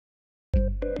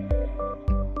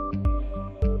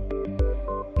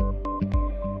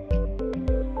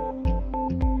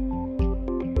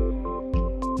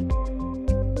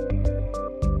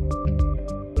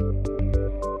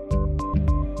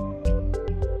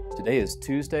Today is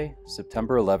Tuesday,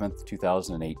 September 11th,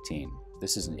 2018.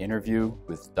 This is an interview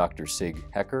with Dr. Siegfried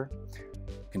Hecker,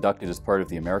 conducted as part of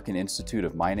the American Institute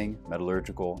of Mining,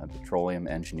 Metallurgical, and Petroleum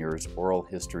Engineers Oral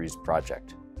Histories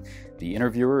Project. The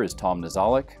interviewer is Tom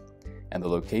Nizolek, and the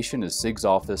location is Sig's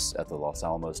office at the Los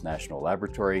Alamos National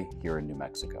Laboratory here in New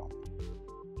Mexico.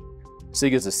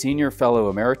 Sig is a Senior Fellow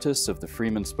Emeritus of the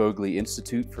Freeman Spogli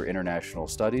Institute for International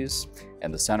Studies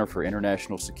and the Center for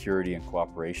International Security and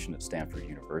Cooperation at Stanford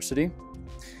University.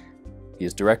 He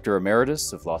is Director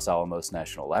Emeritus of Los Alamos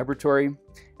National Laboratory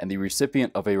and the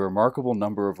recipient of a remarkable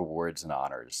number of awards and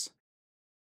honors.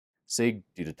 Sig,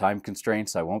 due to time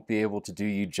constraints, I won't be able to do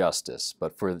you justice,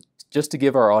 but just to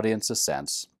give our audience a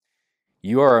sense,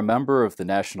 you are a member of the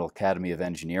National Academy of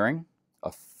Engineering,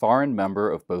 a foreign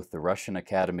member of both the Russian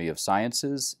Academy of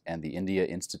Sciences and the India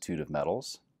Institute of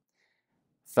Metals,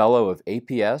 fellow of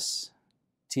APS,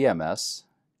 TMS,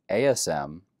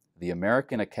 ASM, the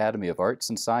American Academy of Arts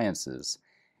and Sciences,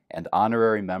 and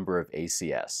honorary member of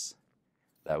ACS.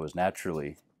 That was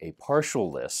naturally a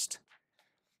partial list,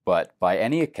 but by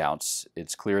any accounts,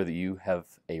 it's clear that you have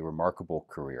a remarkable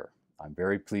career. I'm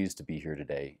very pleased to be here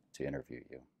today to interview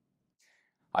you.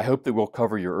 I hope that we'll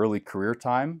cover your early career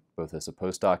time, both as a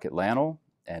postdoc at LANL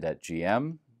and at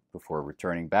GM, before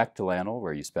returning back to LANL,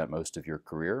 where you spent most of your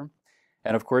career.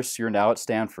 And of course, you're now at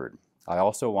Stanford. I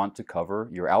also want to cover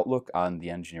your outlook on the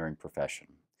engineering profession.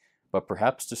 But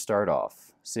perhaps to start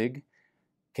off, Sig,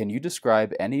 can you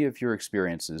describe any of your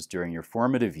experiences during your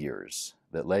formative years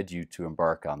that led you to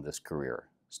embark on this career,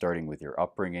 starting with your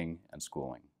upbringing and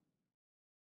schooling?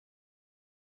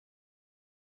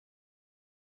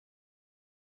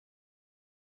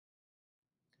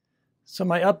 So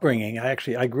my upbringing,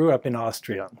 I grew up in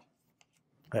Austria.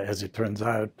 As it turns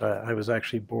out, I was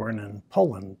actually born in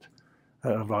Poland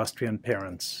of Austrian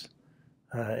parents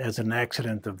as an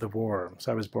accident of the war.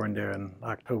 So I was born there in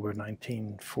October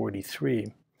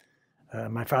 1943.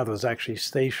 My father was actually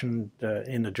stationed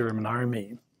in the German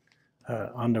army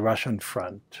on the Russian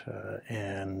front,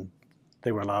 and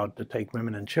they were allowed to take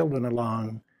women and children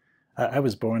along. I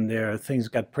was born there. Things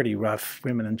got pretty rough.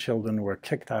 Women and children were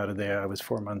kicked out of there. I was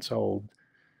 4 months old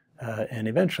and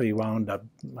eventually wound up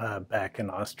back in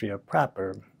Austria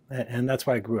proper. And that's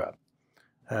where I grew up.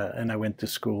 And I went to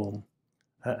school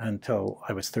until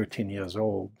I was 13 years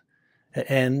old.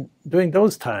 And during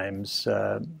those times,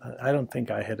 I don't think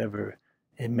I had ever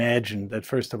imagined that,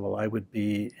 first of all, I would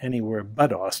be anywhere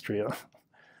but Austria.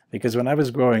 Because when I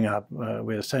was growing up,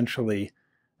 we essentially,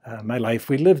 my life,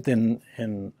 we lived in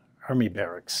army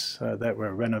barracks that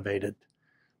were renovated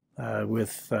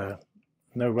with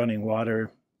no running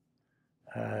water,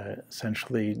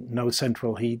 essentially no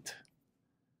central heat,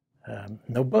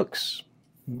 no books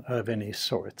of any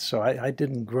sort. So I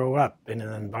didn't grow up in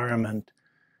an environment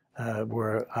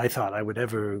where I thought I would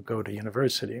ever go to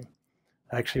university.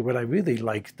 Actually, what I really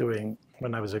liked doing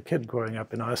when I was a kid growing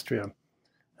up in Austria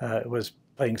was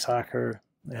playing soccer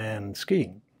and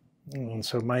skiing. And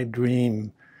so my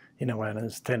dream, you know, when I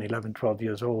was 10, 11, 12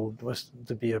 years old, was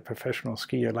to be a professional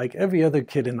skier, like every other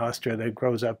kid in Austria that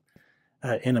grows up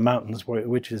in the mountains,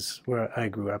 which is where I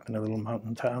grew up, in a little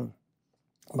mountain town,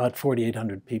 about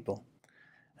 4,800 people.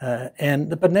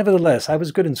 But nevertheless, I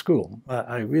was good in school.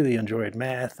 I really enjoyed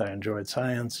math, I enjoyed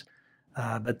science,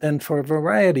 but then for a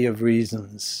variety of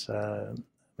reasons,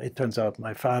 it turns out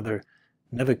my father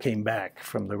never came back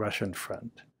from the Russian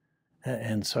front.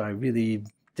 And so I really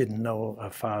didn't know a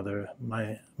father.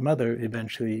 My mother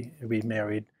eventually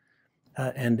remarried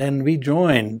and then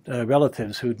rejoined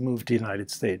relatives who'd moved to the United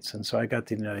States. And so I got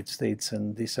to the United States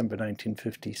in December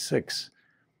 1956.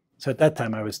 So at that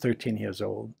time I was 13 years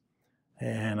old.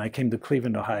 And I came to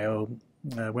Cleveland, Ohio,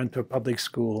 went to a public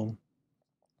school,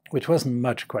 which wasn't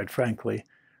much, quite frankly,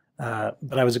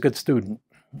 but I was a good student.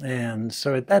 And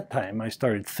so at that time I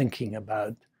started thinking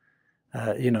about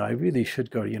you know, I really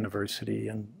should go to university.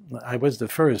 And I was the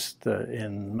first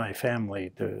in my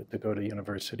family to go to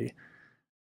university.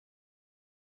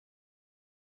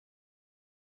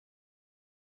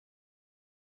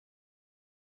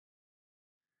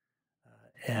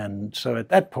 And so at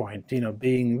that point, you know,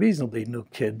 being a reasonably new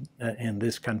kid in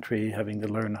this country, having to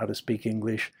learn how to speak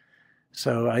English.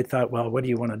 So I thought, well, what do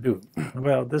you want to do?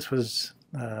 Well, this was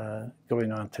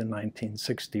going on to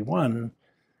 1961.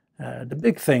 The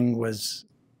big thing was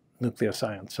nuclear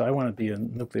science. So I wanted to be a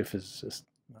nuclear physicist.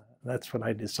 That's what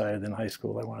I decided in high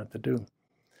school I wanted to do.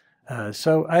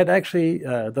 So I'd actually,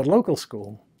 the local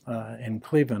school in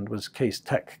Cleveland was Case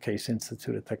Tech, Case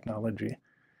Institute of Technology.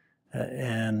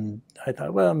 And I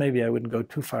thought, well, maybe I wouldn't go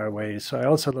too far away. So I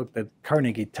also looked at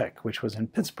Carnegie Tech, which was in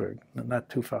Pittsburgh, not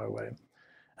too far away.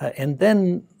 And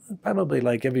then, probably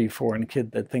like every foreign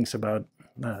kid that thinks about,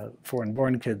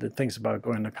 foreign-born kid that thinks about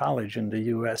going to college in the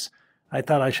US, I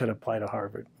thought I should apply to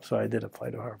Harvard. So I did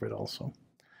apply to Harvard also.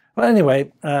 Well,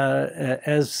 anyway,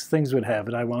 as things would have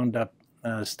it, I wound up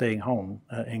staying home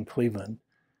in Cleveland.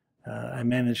 I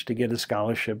managed to get a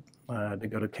scholarship to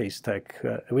go to Case Tech.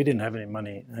 We didn't have any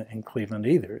money in Cleveland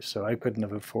either, so I couldn't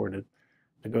have afforded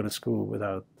to go to school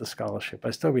without the scholarship.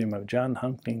 I still remember John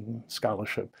Hunting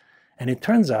Scholarship. And it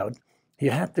turns out you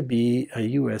had to be a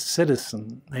US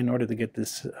citizen in order to get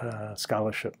this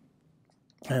scholarship.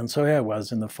 And so here I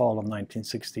was in the fall of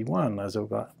 1961. I was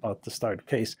about to start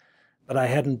Case. But I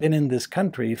hadn't been in this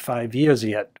country 5 years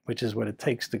yet, which is what it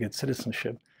takes to get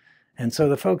citizenship. And so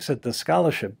the folks at the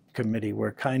scholarship committee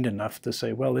were kind enough to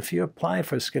say, well, if you apply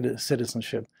for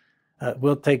citizenship,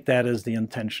 we'll take that as the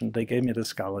intention. They gave me the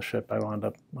scholarship. I wound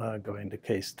up going to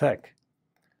Case Tech.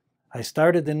 I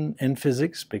started in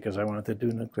physics because I wanted to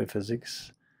do nuclear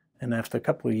physics. And after a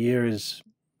couple of years,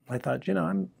 I thought, you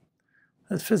know,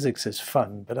 physics is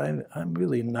fun, but I'm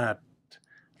really not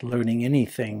learning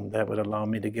anything that would allow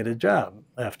me to get a job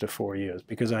after 4 years,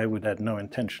 because I would have no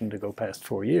intention to go past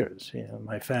 4 years. You know,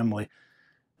 my family,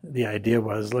 the idea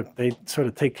was, look, they sort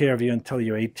of take care of you until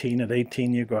you're 18. At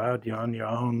 18, you go out, you're on your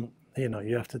own. You know,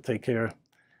 you have to take care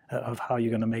of how you're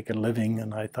going to make a living.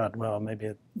 And I thought, well, maybe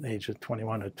at the age of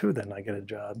 21 or 2, then I get a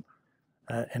job.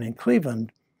 And in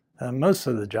Cleveland, most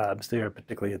of the jobs there,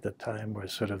 particularly at the time, were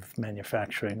sort of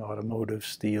manufacturing, automotive,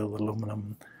 steel,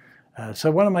 aluminum.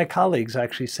 So one of my colleagues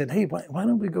actually said, hey, why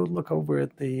don't we go look over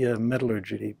at the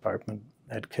metallurgy department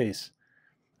at Case?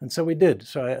 And so we did.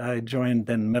 So I joined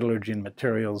then metallurgy and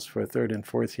materials for a 3rd and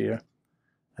 4th year.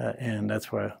 And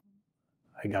that's where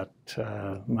I got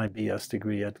my BS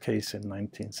degree at Case in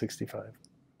 1965.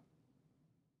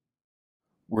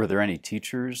 Were there any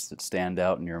teachers that stand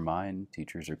out in your mind,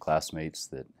 teachers or classmates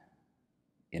that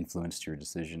influenced your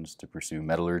decisions to pursue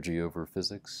metallurgy over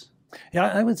physics? Yeah,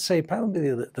 I would say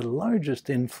probably the largest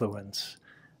influence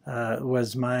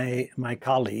was my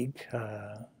colleague,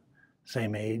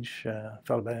 same age, a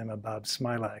fellow by the name of Bob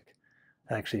Smialek.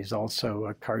 Actually, he's also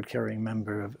a card-carrying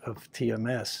member of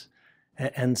TMS.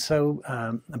 And so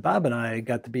Bob and I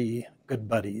got to be good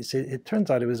buddies. It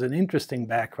turns out it was an interesting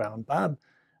background. Bob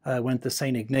went to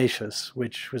St. Ignatius,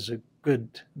 which was a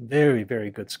good, very,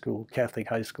 very good school, Catholic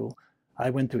high school. I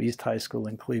went to East High School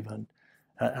in Cleveland.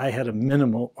 I had a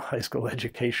minimal high school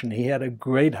education. He had a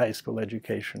great high school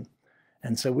education.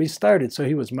 And so we started, so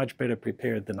he was much better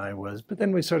prepared than I was, but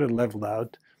then we sort of leveled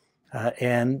out.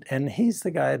 And he's the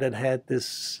guy that had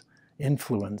this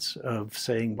influence of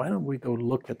saying, why don't we go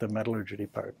look at the metallurgy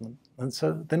department? And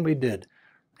so then we did.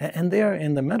 And there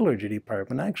in the metallurgy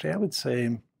department, actually, I would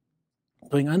say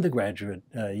during undergraduate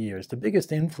years, the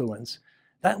biggest influence,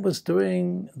 that was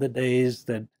during the days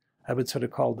that I would sort of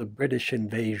call the British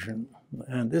invasion.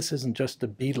 And this isn't just the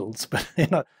Beatles, but you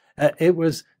know, it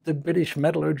was the British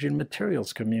metallurgy and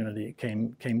materials community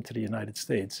came to the United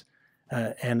States.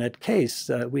 And at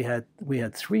Case, we had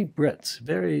 3 Brits,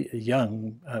 very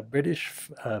young British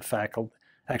faculty.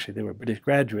 Actually, they were British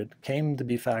graduate, came to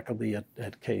be faculty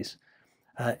at Case.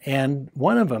 And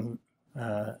one of them,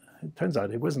 it turns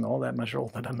out he wasn't all that much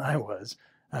older than I was,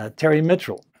 Terry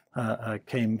Mitchell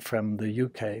came from the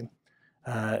UK.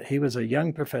 He was a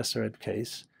young professor at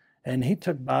Case, and he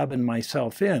took Bob and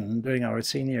myself in during our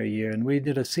senior year, and we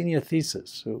did a senior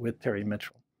thesis with Terry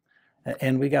Mitchell.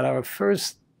 And we got our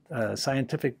first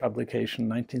scientific publication in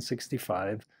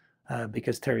 1965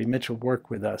 because Terry Mitchell worked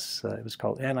with us. It was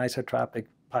called anisotropic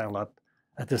pileup,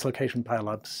 dislocation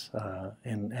pileups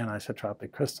in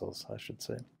anisotropic crystals, I should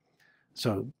say.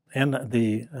 So, and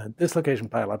the dislocation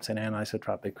pileups in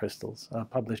anisotropic crystals,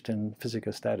 published in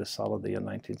Physica Status Solidi in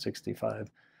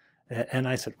 1965. And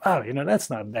I said, wow, you know, that's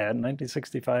not bad. In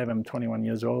 1965, I'm 21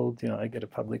 years old, you know, I get a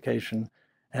publication.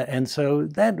 And so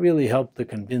that really helped to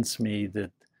convince me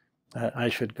that I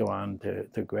should go on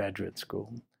to graduate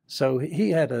school. So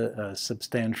he had a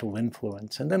substantial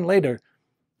influence. And then later,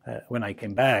 when I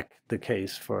came back to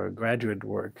Case for graduate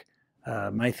work,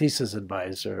 my thesis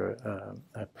advisor,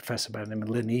 a professor by the name of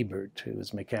Lynn Ebert, who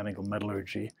was mechanical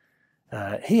metallurgy,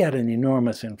 he had an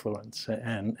enormous influence.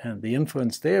 And the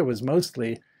influence there was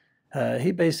mostly,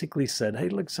 he basically said, hey,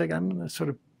 look, Sig, I'm going to sort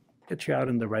of get you out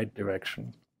in the right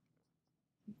direction.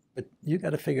 But you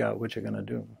got to figure out what you're going to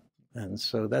do. And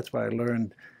so that's why I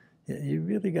learned you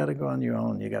really got to go on your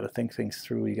own. You got to think things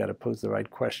through. You got to pose the right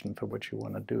question for what you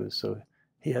want to do. So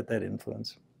he had that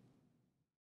influence.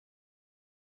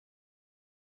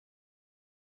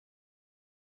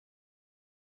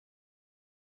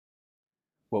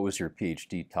 What was your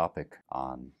PhD topic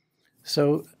on?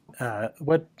 So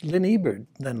what Lynn Ebert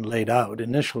then laid out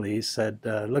initially, he said,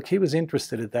 look, he was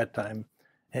interested at that time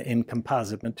in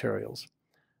composite materials.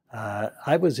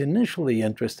 I was initially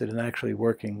interested in actually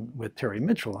working with Terry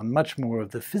Mitchell on much more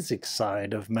of the physics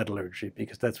side of metallurgy,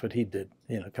 because that's what he did,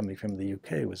 coming from the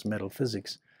UK, was metal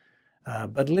physics.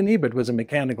 But Lynn Ebert was a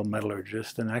mechanical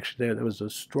metallurgist, and actually there was a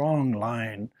strong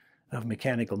line of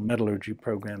mechanical metallurgy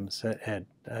programs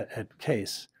at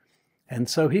Case. And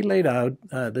so he laid out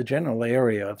the general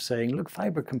area of saying, look,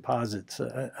 fiber composites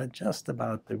are just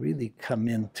about to really come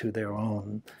into their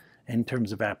own in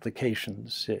terms of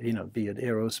applications, be it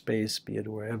aerospace, be it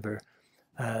wherever.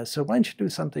 So why don't you do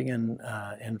something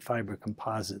in fiber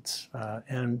composites?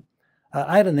 And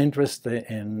I had an interest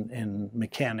in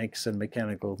mechanics and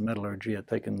mechanical metallurgy. I'd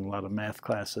taken a lot of math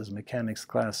classes, mechanics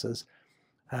classes.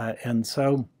 And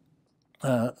so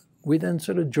we then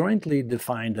sort of jointly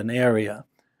defined an area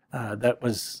that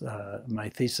was my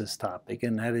thesis topic,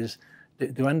 and that is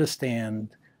to understand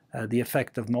the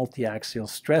effect of multiaxial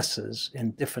stresses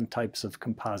in different types of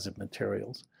composite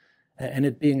materials. And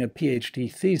it being a PhD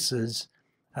thesis,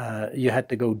 you had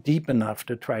to go deep enough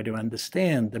to try to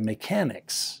understand the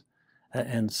mechanics.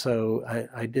 And so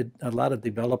I did a lot of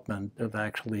development of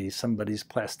actually somebody's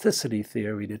plasticity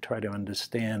theory to try to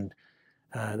understand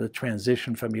the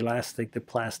transition from elastic to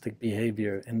plastic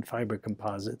behavior in fiber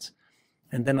composites.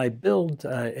 And then I built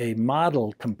a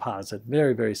model composite,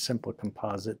 very, very simple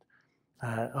composite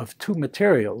of two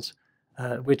materials,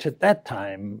 which at that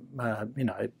time,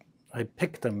 I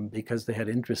picked them because they had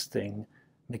interesting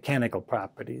mechanical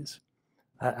properties.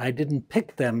 I didn't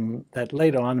pick them that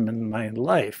later on in my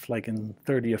life, like in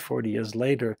 30 or 40 years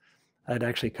later, I'd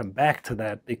actually come back to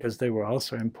that because they were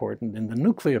also important in the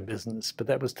nuclear business, but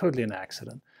that was totally an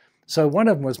accident. So one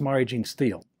of them was maraging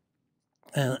steel.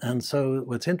 And so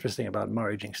what's interesting about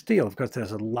maraging steel, of course,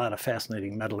 there's a lot of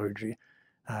fascinating metallurgy,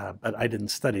 but I didn't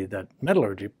study that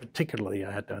metallurgy particularly.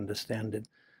 I had to understand it.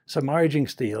 So maraging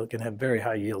steel can have very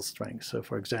high yield strength. So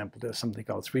for example, there's something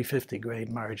called 350 grade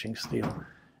maraging steel,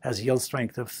 has yield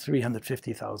strength of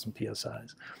 350,000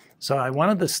 psi's. So I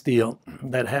wanted the steel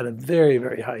that had a very,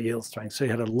 very high yield strength. So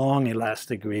you had a long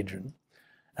elastic region.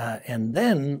 And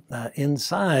then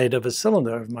inside of a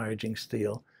cylinder of maraging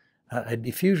steel, I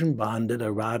diffusion bonded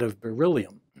a rod of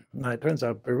beryllium. Now, it turns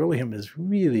out beryllium is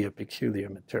really a peculiar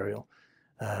material.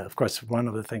 Of course, one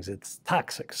of the things, it's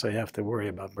toxic, so you have to worry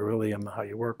about beryllium, how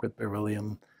you work with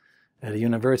beryllium. At a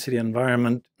university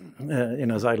environment,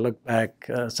 as I look back,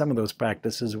 some of those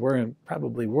practices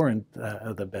probably weren't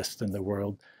the best in the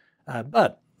world.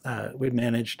 But I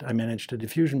managed to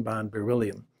diffusion bond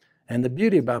beryllium. And the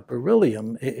beauty about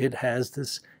beryllium, it has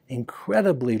this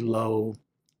incredibly low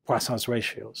Poisson's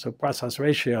ratio. So Poisson's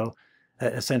ratio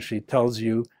essentially tells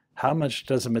you how much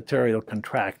does a material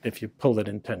contract if you pull it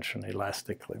in tension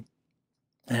elastically.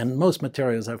 And most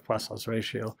materials have Poisson's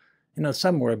ratio,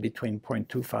 somewhere between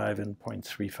 0.25 and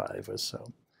 0.35 or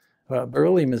so.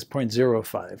 Beryllium is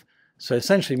 0.05. So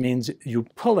essentially means you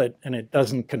pull it and it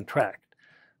doesn't contract.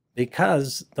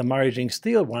 Because the maraging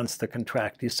steel wants to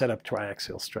contract, you set up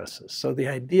triaxial stresses. So the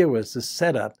idea was to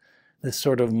set up this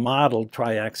sort of model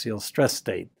triaxial stress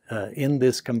state in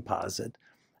this composite,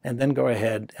 and then go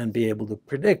ahead and be able to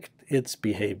predict its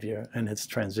behavior and its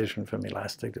transition from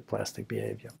elastic to plastic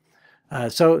behavior.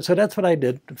 So that's what I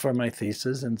did for my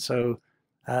thesis, and so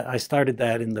I started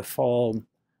that in the fall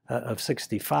of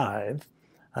 '65.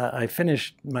 I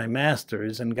finished my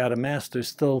master's and got a master's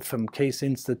still from Case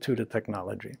Institute of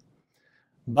Technology.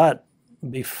 But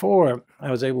before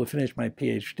I was able to finish my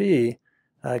PhD,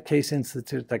 Case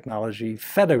Institute of Technology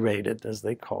federated, as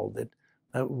they called it,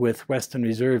 with Western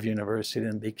Reserve University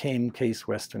and became Case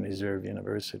Western Reserve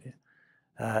University.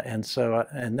 And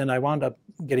then I wound up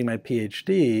getting my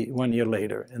PhD 1 year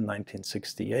later in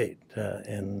 1968,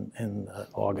 in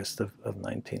August of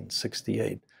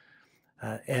 1968.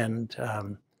 And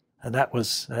that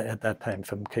was at that time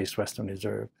from Case Western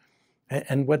Reserve.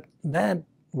 And what that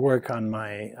work on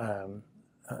my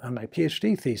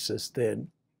PhD thesis did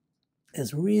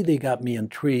is really got me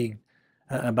intrigued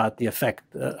about the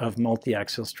effect of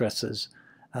multiaxial stresses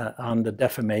on the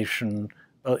deformation,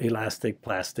 elastic,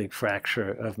 plastic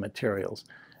fracture of materials.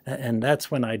 And that's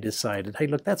when I decided, hey,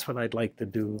 look, that's what I'd like to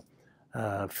do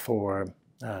for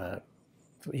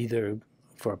either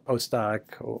for a postdoc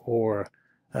or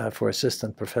for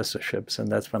assistant professorships. And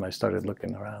that's when I started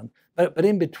looking around. But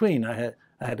in between, I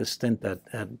had a stint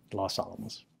at Los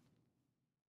Alamos.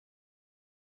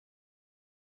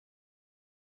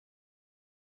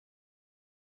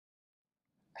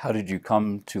 How did you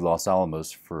come to Los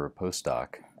Alamos for a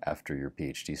postdoc after your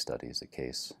PhD studies at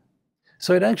Case?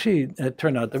 So it actually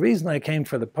turned out, the reason I came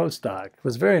for the postdoc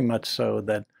was very much so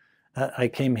that I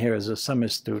came here as a summer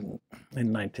student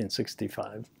in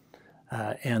 1965.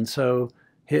 And so,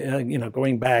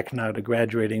 going back now to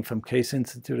graduating from Case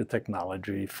Institute of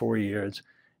Technology, 4 years,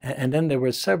 and then there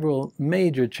were several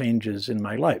major changes in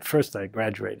my life. First, I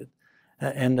graduated.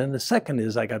 And then the second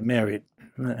is I got married.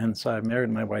 And so I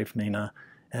married my wife, Nina,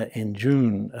 in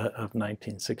June of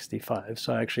 1965.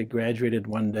 So I actually graduated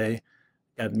one day,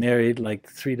 got married like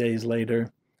 3 days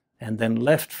later, and then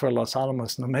left for Los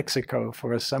Alamos, New Mexico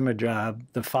for a summer job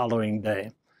the following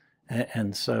day.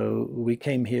 And so we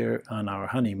came here on our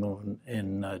honeymoon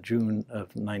in June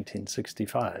of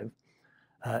 1965.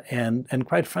 And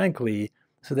quite frankly,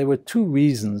 so there were two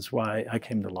reasons why I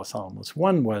came to Los Alamos.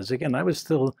 One was, again, I was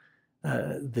still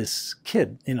this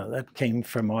kid, that came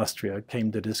from Austria,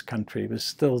 came to this country, was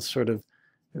still sort of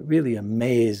really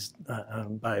amazed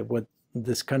by what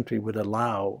this country would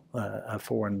allow a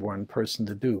foreign-born person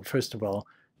to do. First of all,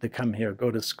 to come here,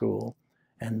 go to school,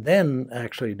 and then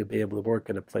actually to be able to work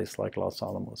at a place like Los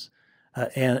Alamos.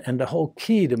 And the whole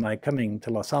key to my coming to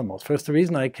Los Alamos, first, the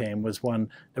reason I came was one,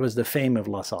 there was the fame of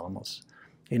Los Alamos.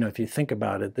 If you think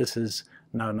about it, this is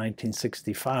now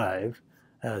 1965,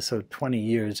 so 20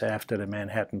 years after the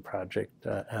Manhattan Project.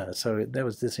 So there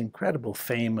was this incredible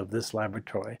fame of this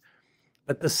laboratory.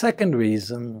 But the second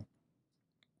reason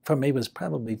for me was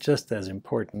probably just as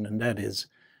important, and that is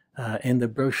in the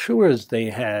brochures they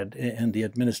had in the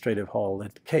administrative hall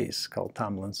at Case, called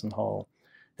Tomlinson Hall,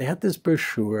 they had this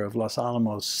brochure of Los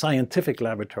Alamos Scientific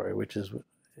Laboratory, which is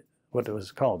what it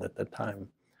was called at the time.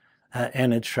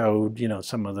 And it showed,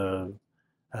 some of the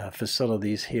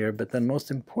facilities here, but the most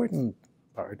important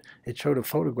part, it showed a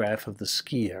photograph of the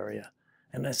ski area.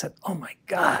 And I said, oh my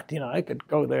God, I could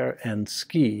go there and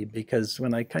ski, because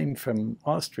when I came from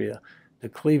Austria to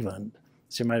Cleveland,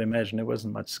 so you might imagine there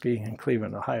wasn't much skiing in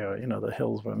Cleveland, Ohio. The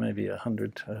hills were maybe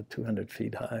 100, 200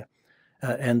 feet high.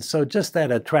 And so just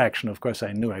that attraction, of course,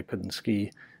 I knew I couldn't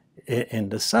ski in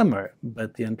the summer,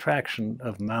 but the attraction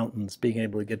of mountains, being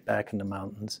able to get back in the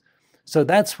mountains. So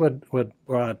that's what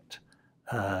brought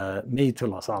me to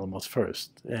Los Alamos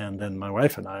first. And then my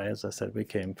wife and I, as I said, we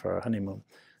came for our honeymoon.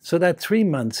 So that 3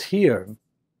 months here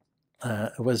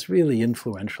was really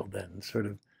influential then, sort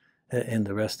of in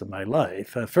the rest of my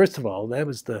life. First of all, that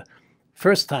was the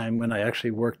first time when I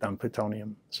actually worked on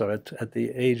plutonium. So at the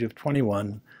age of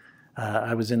 21,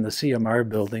 I was in the CMR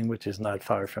building, which is not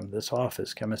far from this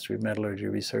office, Chemistry Metallurgy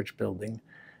Research Building.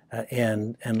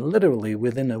 And literally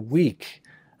within a week,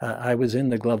 I was in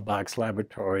the glove box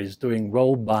laboratories doing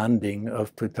roll bonding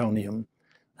of plutonium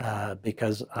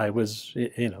because I was,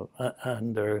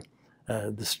 under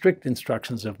the strict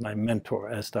instructions of my mentor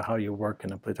as to how you work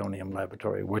in a plutonium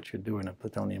laboratory, what you do in a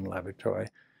plutonium laboratory.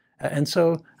 And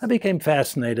so I became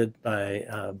fascinated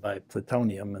by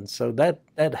plutonium, and so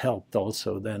that helped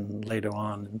also then later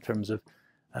on in terms of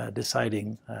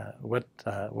deciding what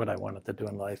I wanted to do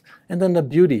in life. And then the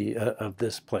beauty of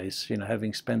this place,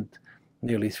 having spent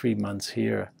nearly 3 months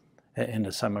here in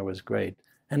the summer was great.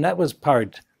 And that was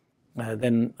part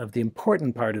then of the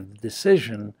important part of the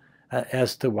decision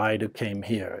as to why I came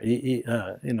here,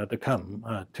 to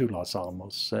come to Los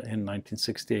Alamos in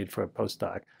 1968 for a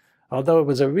postdoc. Although it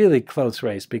was a really close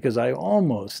race, because I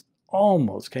almost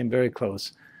came very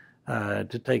close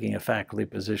to taking a faculty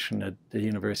position at the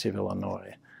University of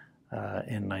Illinois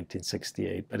in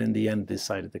 1968, but in the end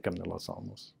decided to come to Los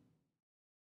Alamos.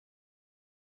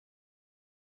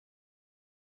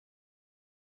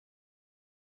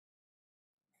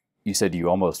 You said you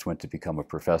almost went to become a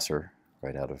professor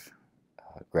right out of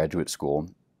graduate school.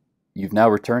 You've now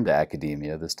returned to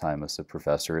academia, this time as a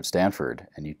professor at Stanford,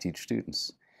 and you teach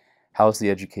students. How has the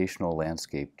educational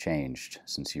landscape changed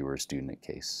since you were a student at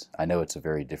Case? I know it's a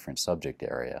very different subject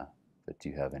area, but do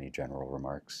you have any general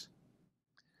remarks?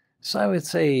 So I would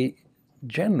say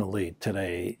generally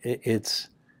today, it's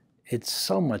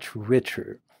so much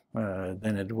richer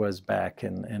than it was back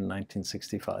in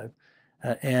 1965.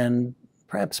 And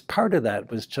perhaps part of that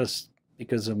was just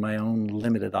because of my own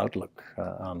limited outlook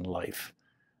on life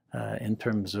in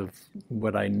terms of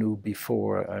what I knew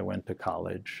before I went to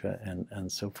college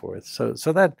and so forth.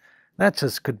 So that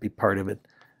just could be part of it.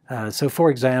 So for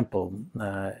example,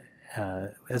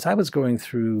 as I was going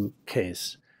through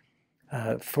Case,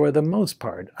 for the most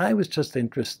part, I was just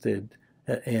interested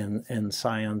in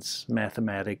science,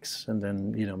 mathematics, and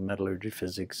then metallurgy,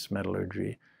 physics,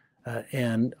 metallurgy,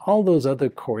 and all those other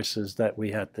courses that we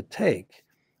had to take.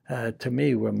 To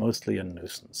me, were mostly a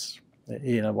nuisance.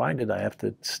 Why did I have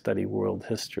to study world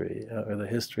history or the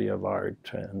history of art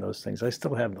and those things? I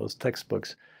still have those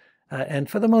textbooks, and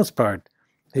for the most part,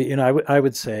 You know, I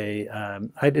would say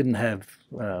I didn't have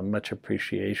much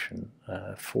appreciation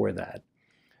for that.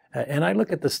 And I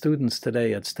look at the students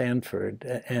today at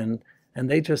Stanford, and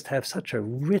they just have such a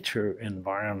richer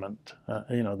environment,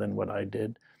 you know, than what I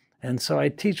did. And so I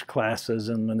teach classes,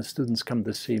 and when the students come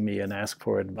to see me and ask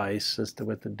for advice as to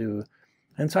what to do,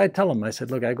 and so I tell them, I said,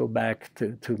 look, I go back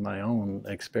to my own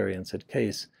experience at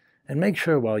Case, and make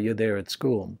sure while you're there at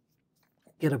school,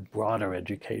 get a broader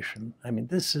education. I mean,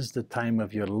 this is the time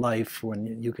of your life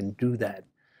when you can do that.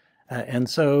 And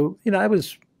so, you know, I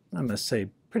must say,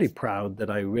 pretty proud that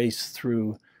I raced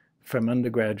through from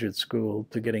undergraduate school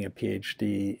to getting a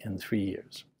Ph.D. in 3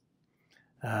 years.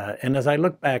 And as I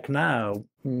look back now,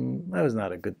 that was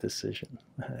not a good decision.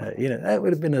 You know, that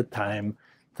would have been a time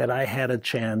that I had a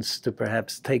chance to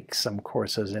perhaps take some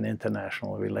courses in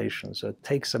international relations, or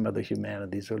take some of the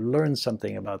humanities, or learn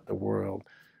something about the world,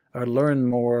 or learn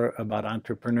more about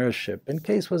entrepreneurship. And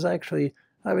Case was actually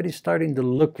already starting to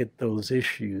look at those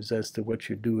issues as to what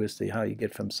you do, as to how you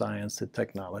get from science to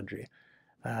technology.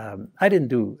 I didn't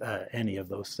do any of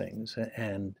those things.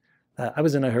 And I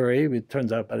was in a hurry. It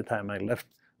turns out by the time I left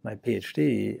my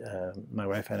PhD, my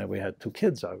wife and I, we had 2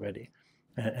 kids already.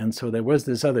 And so there was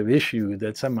this other issue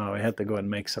that somehow I had to go and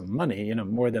make some money, you know,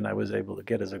 more than I was able to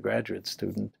get as a graduate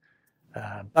student.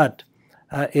 But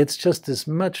it's just this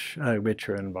much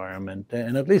richer environment.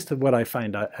 And at least what I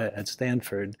find at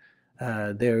Stanford,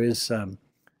 there is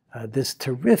this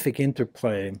terrific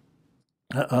interplay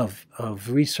of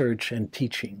research and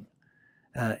teaching.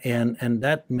 And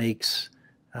that makes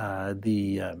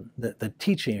the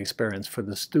teaching experience for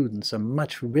the students a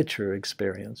much richer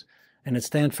experience. And at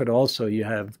Stanford also you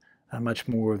have much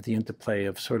more of the interplay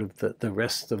of sort of the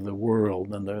rest of the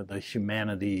world and the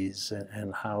humanities,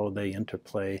 and how they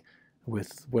interplay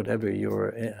with whatever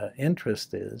your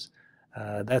interest is.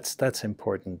 That's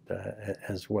important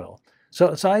as well.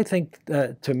 So I think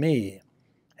to me,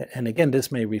 and again,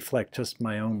 this may reflect just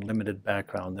my own limited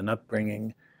background and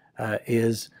upbringing,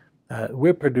 is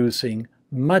we're producing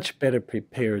much better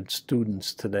prepared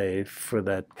students today for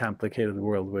that complicated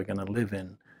world we're going to live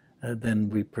in than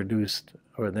we produced,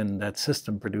 or than that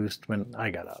system produced when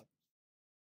I got out.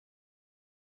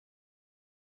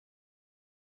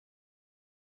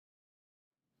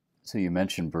 So you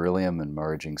mentioned beryllium and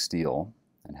marging steel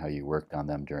and how you worked on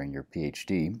them during your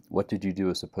PhD. What did you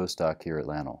do as a postdoc here at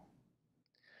LANL?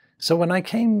 So when I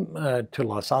came to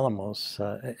Los Alamos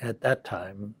at that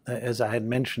time, as I had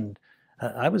mentioned,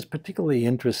 I was particularly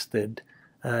interested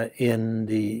in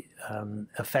the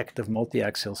effect of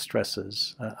multiaxial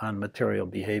stresses on material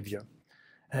behavior.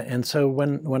 And so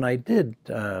when I did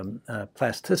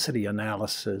plasticity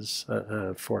analysis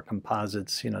for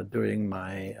composites, you know, during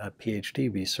my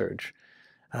PhD research,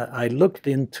 I looked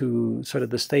into sort of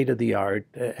the state of the art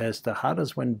as to how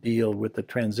does one deal with the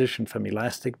transition from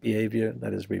elastic behavior,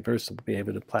 that is reversible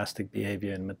behavior, to plastic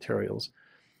behavior in materials,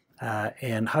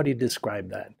 and how do you describe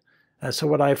that? So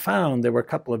what I found, there were a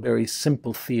couple of very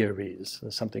simple theories,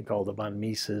 something called the von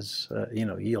Mises, you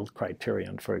know, yield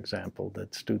criterion, for example,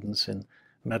 that students in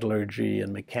metallurgy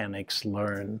and mechanics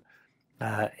learn,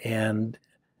 and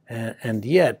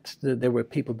yet there were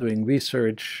people doing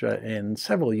research in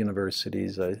several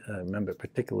universities. I remember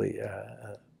particularly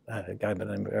a guy by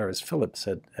the name of Aris Phillips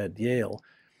at Yale,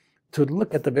 to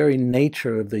look at the very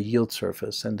nature of the yield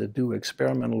surface and to do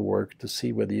experimental work to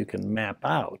see whether you can map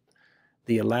out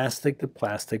the elastic to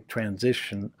plastic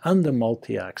transition under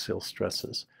multiaxial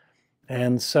stresses.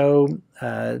 And so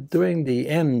during the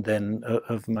end then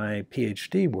of my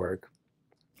PhD work,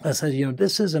 I said, you know,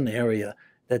 this is an area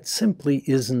that simply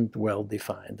isn't well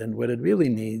defined, and what it really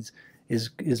needs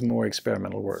is more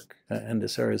experimental work. And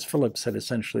this Aris Phillips had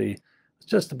essentially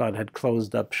just about had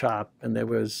closed up shop, and there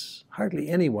was hardly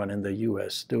anyone in the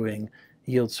US doing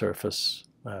yield surface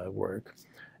work.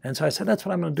 And so I said, that's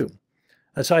what I'm going to do.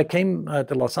 So I came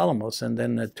to Los Alamos, and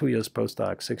then 2 years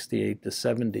postdoc, 68 to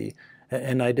 70,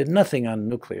 and I did nothing on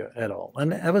nuclear at all.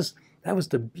 And that was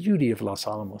the beauty of Los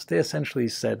Alamos. They essentially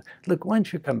said, look, why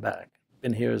don't you come back?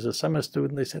 Been here as a summer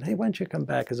student. They said, hey, why don't you come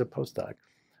back as a postdoc?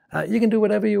 You can do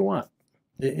whatever you want.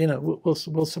 You know,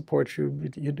 we'll support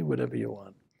you. You do whatever you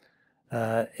want.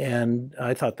 And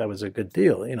I thought that was a good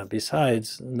deal. You know,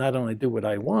 besides, not only do what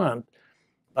I want,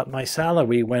 but my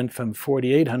salary went from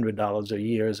 $4,800 a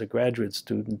year as a graduate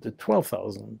student to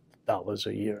 $12,000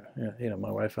 a year. You know,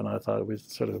 my wife and I thought we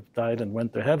sort of died and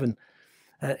went to heaven.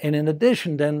 And in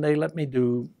addition, then they let me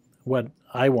do what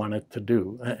I wanted to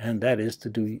do, and that is to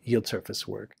do yield surface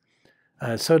work.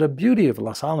 So the beauty of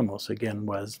Los Alamos, again,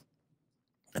 was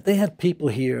that they had people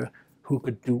here who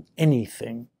could do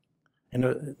anything.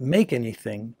 make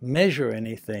anything, measure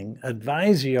anything,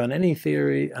 advise you on any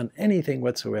theory, on anything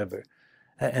whatsoever.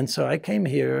 And so I came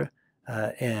here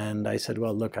and I said,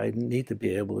 well, look, I need to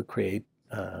be able to create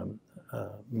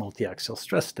multiaxial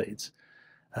stress states.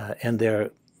 And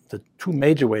the two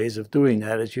major ways of doing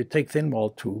that is you take thin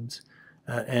wall tubes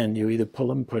and you either pull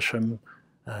them, push them.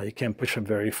 You can't push them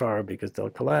very far because they'll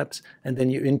collapse. And then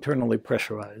you internally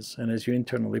pressurize. And as you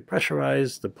internally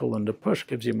pressurize, the pull and the push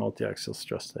gives you multiaxial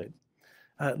stress state.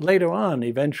 Later on,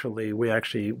 eventually, we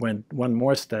actually went one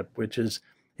more step, which is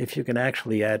if you can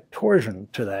actually add torsion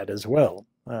to that as well.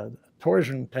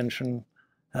 Torsion, tension,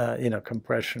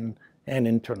 compression, and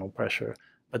internal pressure.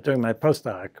 But during my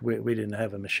postdoc, we didn't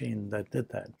have a machine that did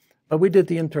that. But we did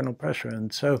the internal pressure.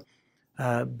 And so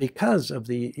because of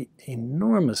the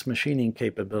enormous machining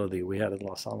capability we had at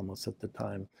Los Alamos at the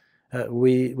time,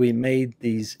 we made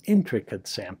these intricate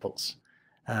samples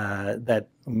that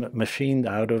machined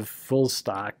out of full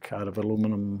stock, out of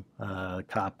aluminum,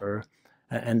 copper,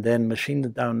 and then machined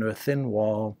it down to a thin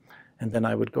wall. And then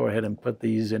I would go ahead and put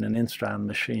these in an Instron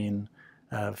machine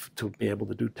to be able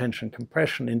to do tension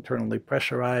compression, internally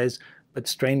pressurize, put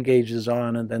strain gauges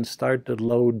on, and then start to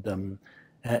load them.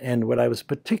 And what I was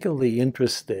particularly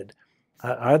interested,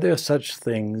 are there such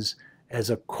things as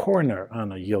a corner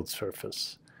on a yield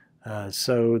surface?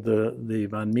 So the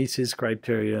von Mises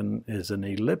criterion is an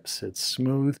ellipse, it's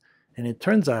smooth, and it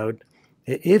turns out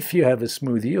if you have a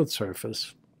smooth yield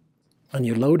surface and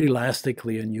you load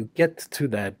elastically and you get to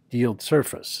that yield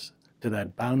surface, to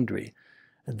that boundary,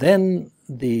 then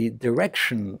the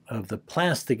direction of the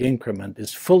plastic increment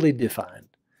is fully defined.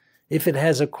 If it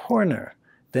has a corner,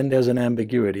 then there's an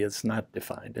ambiguity, it's not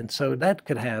defined. And so that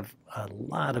could have a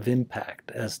lot of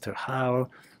impact as to how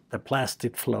the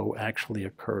plastic flow actually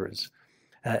occurs.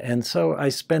 And so I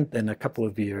spent then a couple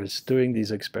of years doing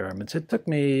these experiments. It took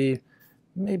me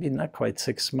maybe not quite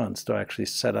 6 months to actually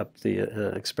set up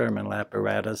the experimental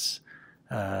apparatus,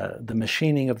 the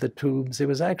machining of the tubes. It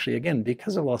was actually, again,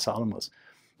 because of Los Alamos.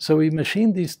 So we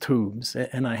machined these tubes,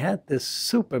 and I had this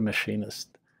super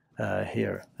machinist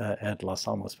here at Los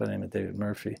Alamos by the name of David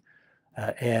Murphy.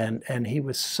 And he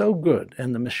was so good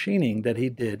in the machining that he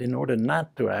did in order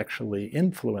not to actually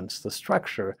influence the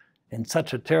structure in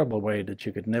such a terrible way that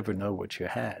you could never know what you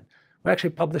had. We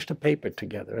actually published a paper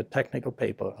together, a technical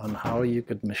paper, on how you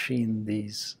could machine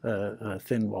these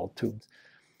thin wall tubes.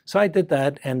 So I did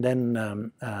that and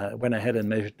then went ahead and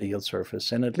measured the yield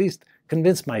surface and at least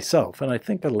convinced myself, and I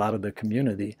think a lot of the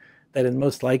community, that in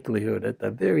most likelihood at the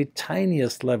very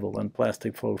tiniest level when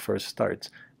plastic flow first starts,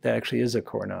 there actually is a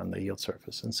corner on the yield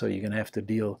surface. And so you're going to have to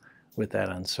deal with that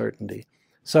uncertainty.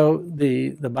 So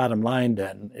the bottom line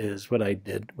then is what I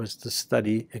did was to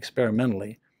study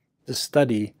experimentally, to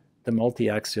study the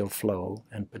multiaxial flow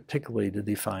and particularly to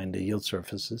define the yield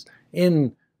surfaces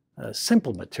in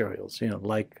simple materials,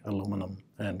 like aluminum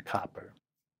and copper.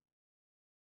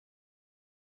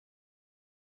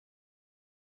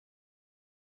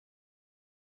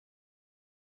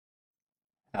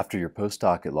 After your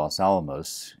postdoc at Los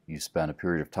Alamos, you spent a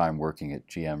period of time working at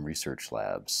GM Research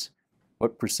Labs.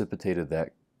 What precipitated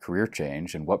that career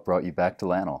change and what brought you back to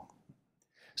LANL?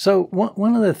 So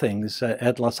one of the things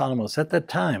at Los Alamos at that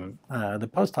time, the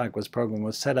postdoc program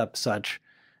was set up such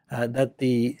that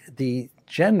the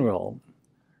general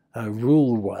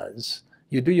rule was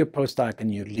you do your postdoc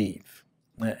and you leave.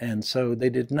 And so they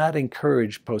did not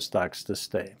encourage postdocs to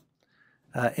stay.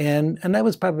 And that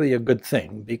was probably a good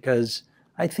thing because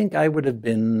I think I would have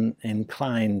been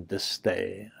inclined to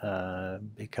stay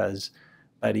because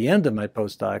by the end of my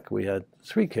postdoc, we had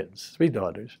 3 kids, 3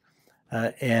 daughters.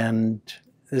 And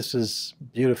this is a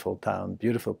beautiful town,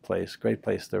 beautiful place, great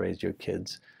place to raise your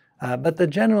kids. But the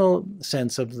general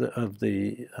sense of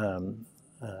the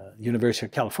University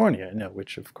of California,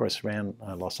 which of course ran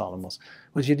Los Alamos,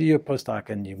 was you do your postdoc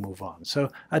and you move on. So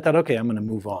I thought, okay, I'm going to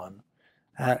move on.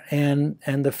 And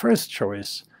the first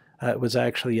choice was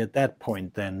actually at that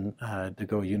point then to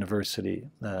go university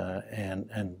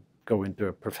and go into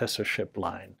a professorship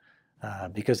line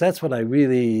because that's what I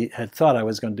really had thought I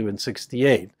was going to do in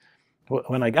 '68.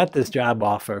 When I got this job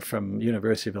offer from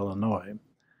University of Illinois,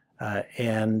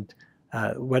 and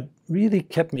what really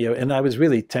kept me, and I was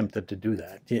really tempted to do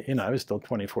that. I was still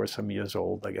 24 some years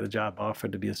old. I got a job offer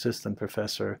to be assistant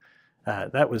professor.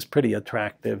 That was pretty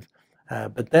attractive.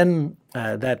 But then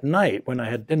that night when I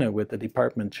had dinner with the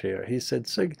department chair, he said,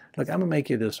 Sig, look, I'm going to make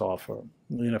you this offer,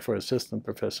 for assistant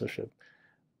professorship.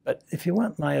 But if you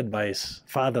want my advice,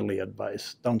 fatherly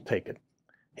advice, don't take it.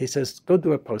 He says, go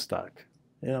do a postdoc.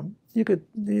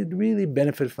 You'd really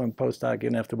benefit from a postdoc. You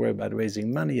didn't have to worry about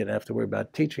raising money. You didn't have to worry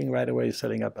about teaching right away,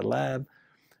 setting up a lab.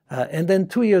 And then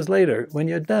 2 years later, when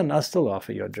you're done, I'll still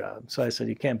offer you a job. So I said,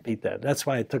 you can't beat that. That's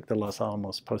why I took the Los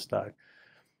Alamos postdoc.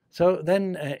 So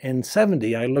then in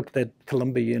 70, I looked at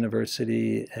Columbia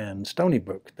University and Stony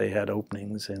Brook. They had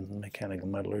openings in mechanical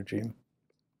metallurgy.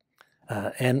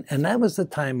 And that was the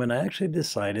time when I actually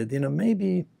decided,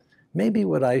 maybe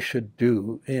what I should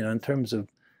do, in terms of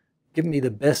giving me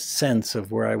the best sense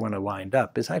of where I want to wind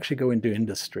up, is actually go into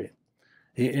industry.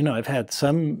 I've had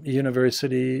some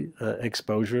university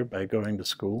exposure by going to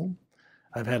school.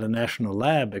 I've had a national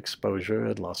lab exposure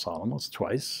at Los Alamos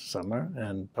twice, summer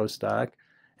and postdoc.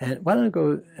 And why don't I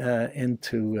go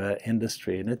into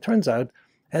industry? And it turns out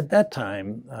at that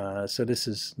time, so this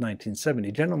is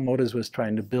 1970, General Motors was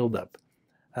trying to build up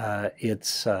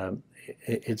its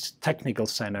technical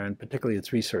center, and particularly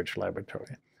its research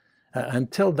laboratory.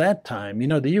 Until that time,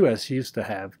 the U.S. used to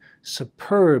have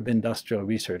superb industrial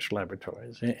research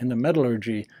laboratories. In the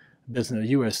metallurgy business,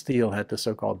 U.S. Steel had the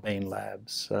so-called Bain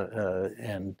Labs,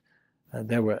 and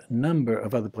there were a number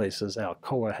of other places.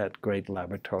 Alcoa had great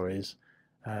laboratories.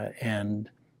 And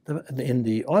in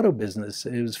the auto business,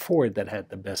 it was Ford that had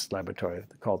the best laboratory,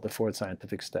 called the Ford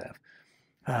Scientific Staff.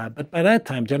 But by that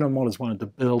time, General Motors wanted to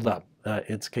build up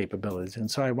its capabilities.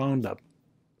 And so I wound up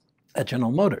at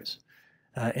General Motors.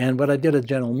 And what I did at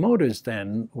General Motors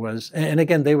then was, and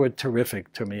again, they were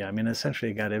terrific to me. I mean,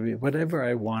 essentially I got whatever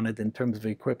I wanted in terms of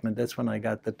equipment. That's when I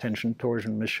got the tension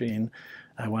torsion machine.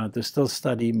 I wanted to still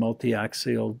study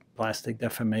multiaxial plastic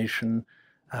deformation.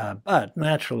 But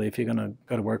naturally, if you're going to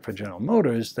go to work for General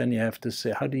Motors, then you have to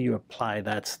say, how do you apply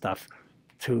that stuff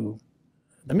to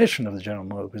the mission of the General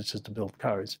Motors, which is to build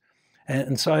cars?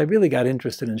 And so I really got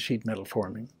interested in sheet metal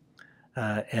forming.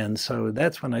 And so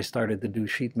that's when I started to do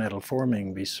sheet metal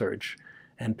forming research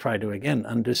and try to, again,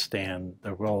 understand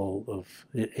the role of,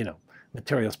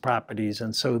 materials properties.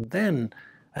 And so then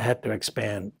I had to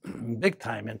expand big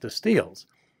time into steels.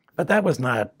 But that was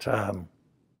not all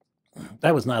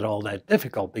that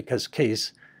difficult, because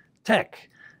Case Tech,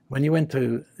 when you went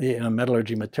to the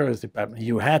metallurgy materials department,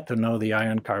 you had to know the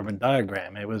iron-carbon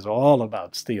diagram. It was all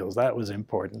about steels. That was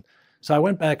important. So I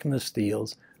went back into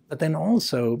steels, but then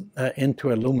also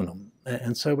into aluminum.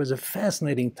 And so it was a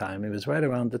fascinating time. It was right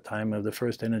around the time of the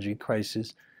first energy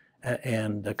crisis,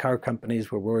 and the car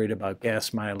companies were worried about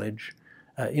gas mileage.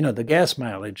 The gas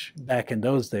mileage back in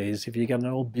those days, if you got an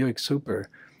old Buick Super,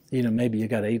 maybe you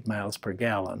got 8 miles per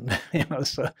gallon.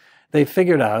 So they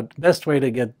figured out the best way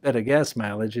to get better gas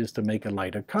mileage is to make a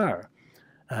lighter car.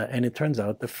 And it turns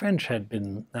out the French had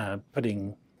been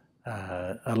putting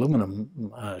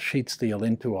aluminum sheet steel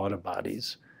into auto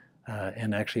bodies,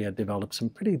 and actually had developed some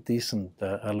pretty decent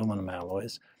aluminum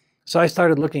alloys. So I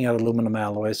started looking at aluminum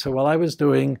alloys. So while I was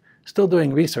still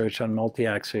doing research on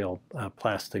multiaxial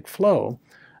plastic flow,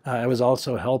 I was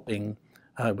also helping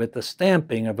with the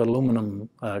stamping of aluminum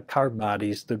car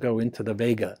bodies to go into the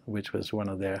Vega, which was one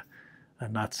of their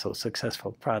not so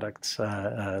successful products,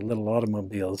 little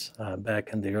automobiles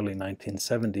back in the early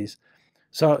 1970s.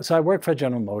 So I worked for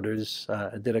General Motors,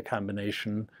 did a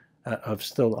combination of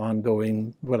still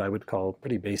ongoing, what I would call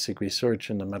pretty basic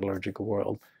research in the metallurgical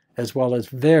world, as well as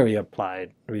very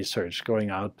applied research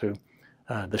going out to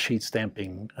the sheet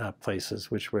stamping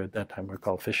places, which were at that time were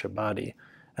called Fisher Body,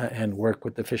 and work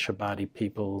with the Fisher Body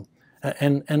people.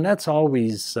 And that's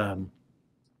always,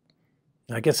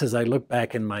 I guess as I look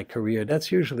back in my career,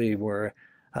 that's usually where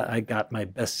I got my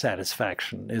best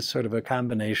satisfaction, is sort of a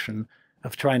combination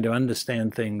of trying to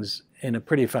understand things in a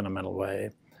pretty fundamental way.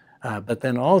 But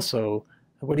then also,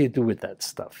 what do you do with that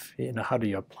stuff? How do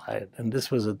you apply it? And this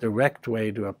was a direct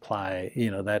way to apply,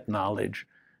 that knowledge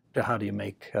to how do you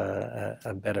make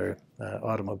a better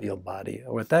automobile body.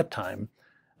 Or at that time,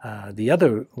 the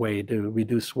other way to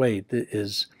reduce weight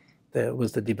was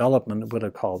the development of what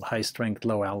are called high-strength,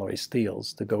 low-alloy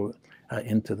steels to go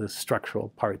into the structural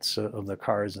parts of the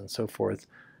cars and so forth,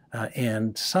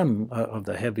 and some of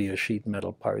the heavier sheet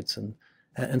metal parts.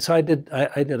 And so I did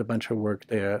a bunch of work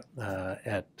there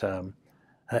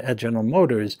at General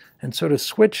Motors, and sort of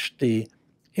switched the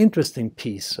interesting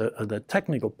piece, the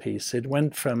technical piece. It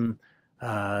went from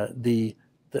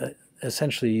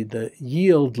essentially the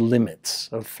yield limits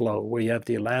of flow, where you have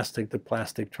the elastic to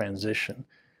plastic transition,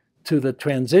 to the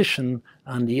transition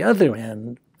on the other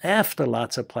end, after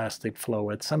lots of plastic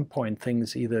flow. At some point,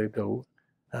 things either go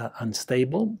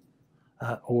unstable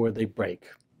or they break.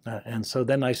 And so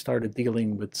then I started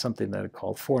dealing with something that I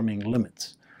call forming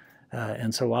limits.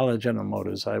 And so while at General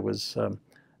Motors, I was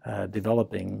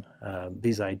developing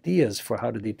these ideas for how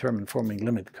to determine forming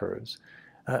limit curves.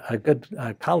 A good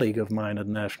colleague of mine at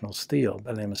National Steel,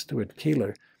 by the name of Stuart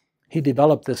Keeler, he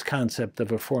developed this concept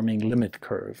of a forming limit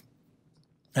curve.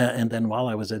 And then while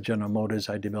I was at General Motors,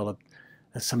 I developed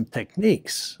some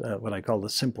techniques, what I call the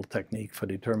simple technique for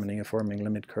determining a forming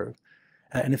limit curve.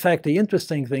 And in fact, the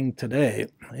interesting thing today,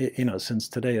 since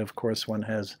today, of course, one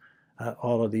has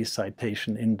all of these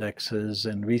citation indexes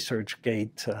and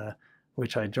ResearchGate,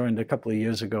 which I joined a couple of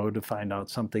years ago to find out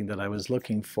something that I was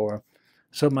looking for.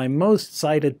 So my most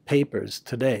cited papers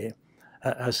today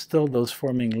are still those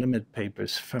forming limit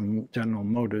papers from General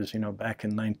Motors, back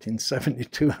in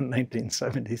 1972 and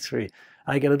 1973.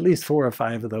 I get at least 4 or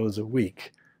 5 of those a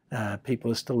week.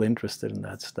 People are still interested in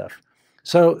that stuff.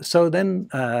 So then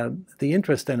the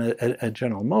interest in at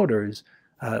General Motors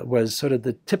was sort of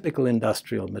the typical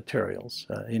industrial materials,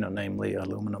 namely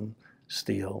aluminum,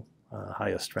 steel,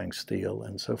 higher strength steel,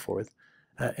 and so forth.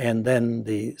 And then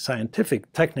the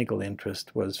scientific technical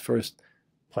interest was first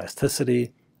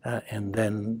plasticity, and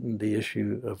then the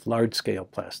issue of large-scale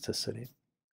plasticity.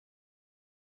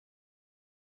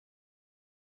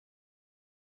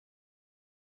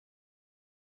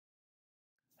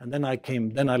 And then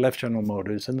I left General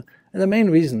Motors, and the main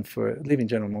reason for leaving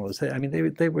General Motors,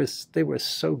 they were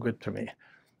so good to me.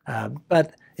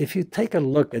 But if you take a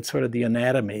look at sort of the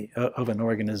anatomy of an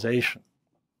organization,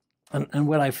 and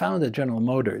what I found at General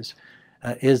Motors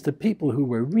is the people who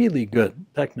were really good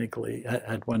technically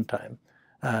at one time,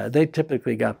 they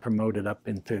typically got promoted up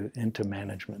into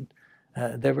management.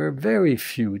 There were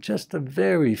just a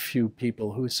very few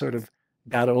people who sort of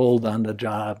got old on the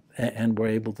job and were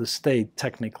able to stay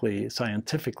technically,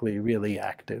 scientifically really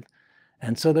active.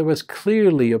 And so there was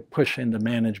clearly a push in the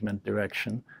management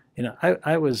direction.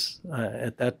 I was,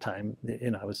 at that time,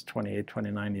 I was 28,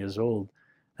 29 years old.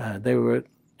 They were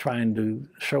trying to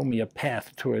show me a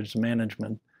path towards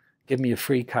management, give me a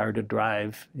free car to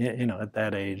drive, at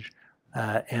that age.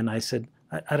 And I said,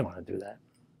 I don't want to do that.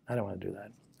 I don't want to do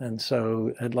that. And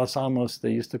so at Los Alamos,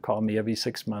 they used to call me every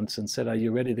 6 months and said, are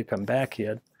you ready to come back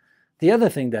yet? The other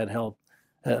thing that helped,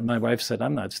 my wife said,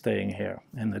 I'm not staying here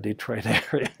in the Detroit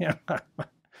area.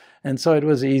 And so it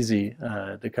was easy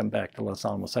to come back to Los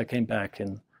Alamos. I came back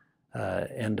in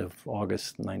end of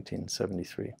August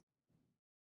 1973.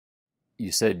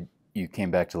 You said you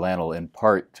came back to LANL in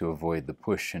part to avoid the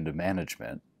push into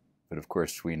management, but of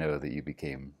course we know that you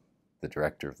became the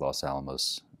director of Los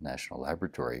Alamos National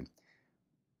Laboratory.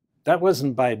 That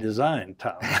wasn't by design,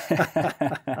 Tom.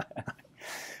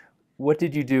 What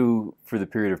did you do for the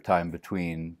period of time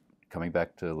between coming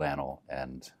back to LANL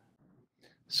and...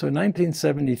 So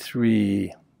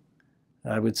 1973,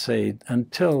 I would say,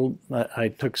 until I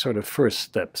took sort of first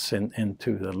steps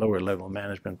into the lower level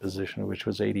management position, which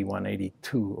was 81,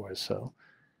 82 or so,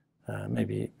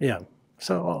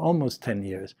 so almost 10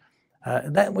 years.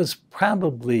 That was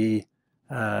probably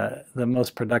the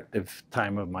most productive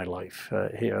time of my life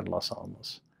here at Los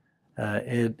Alamos.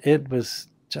 It was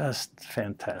just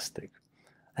fantastic.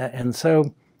 And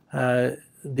so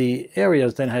the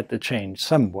areas then had to change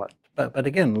somewhat. But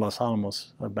again, Los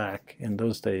Alamos back in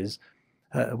those days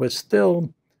was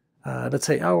still, let's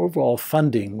say, our overall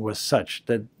funding was such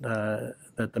that,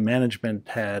 that the management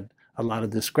had a lot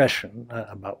of discretion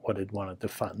about what it wanted to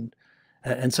fund.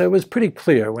 And so it was pretty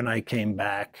clear when I came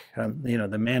back,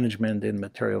 the management in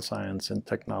material science and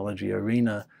technology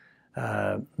arena,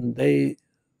 they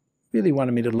really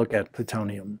wanted me to look at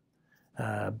plutonium.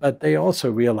 But they also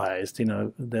realized,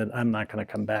 that I'm not going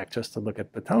to come back just to look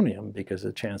at plutonium because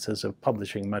the chances of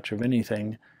publishing much of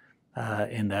anything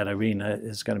in that arena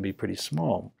is going to be pretty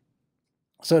small.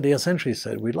 So they essentially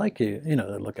said, we'd like you,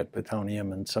 to look at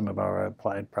plutonium and some of our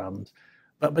applied problems.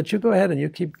 But you go ahead and you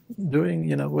keep doing,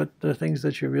 what the things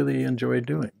that you really enjoy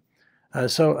doing.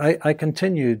 So I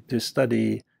continued to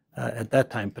study at that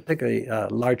time, particularly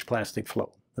large plastic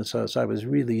flow. So I was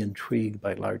really intrigued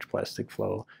by large plastic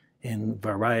flow in a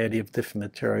variety of different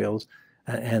materials.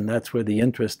 And that's where the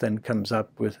interest then comes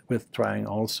up with trying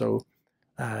also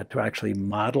to actually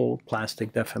model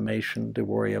plastic deformation, to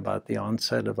worry about the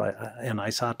onset of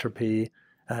anisotropy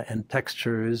and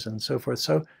textures and so forth.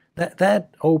 So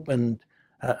that opened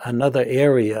another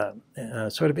area,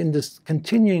 sort of in this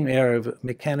continuing area of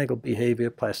mechanical behavior,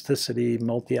 plasticity,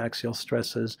 multiaxial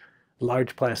stresses,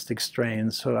 large plastic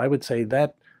strains. So I would say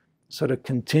that sort of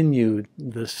continued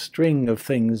the string of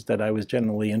things that I was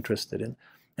generally interested in.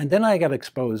 And then I got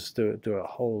exposed to a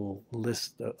whole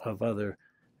list of other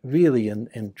really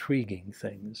intriguing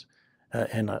things.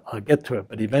 And I'll get to it,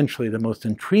 but eventually the most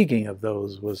intriguing of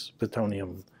those was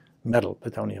plutonium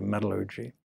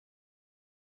metallurgy.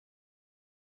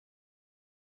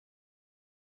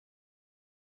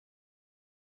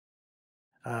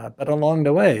 But along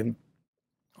the way,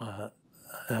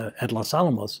 at Los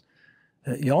Alamos,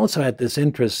 You also had this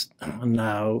interest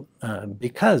now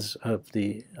because of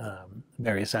the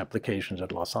various applications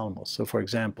at Los Alamos. So for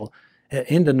example,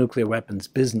 in the nuclear weapons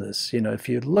business, if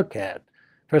you look at,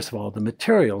 first of all, the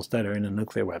materials that are in a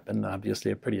nuclear weapon,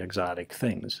 obviously are pretty exotic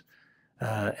things.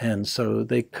 And so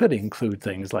they could include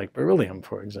things like beryllium,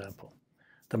 for example.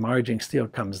 The marging steel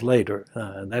comes later.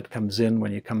 That comes in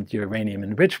when you come to uranium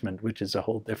enrichment, which is a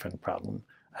whole different problem.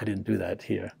 I didn't do that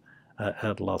here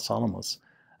at Los Alamos.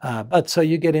 But so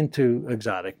you get into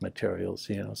exotic materials,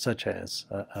 such as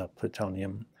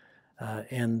plutonium,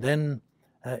 and then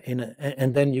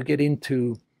you get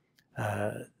into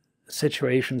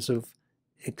situations of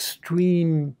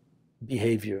extreme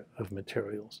behavior of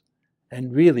materials,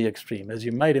 and really extreme. As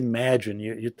you might imagine,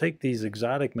 you take these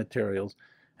exotic materials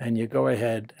and you go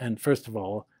ahead and, first of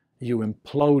all, you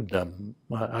implode them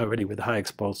already with high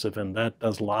explosive, and that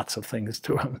does lots of things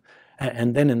to them.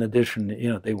 And then in addition,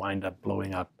 they wind up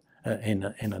blowing up in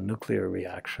a nuclear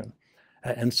reaction.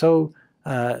 And so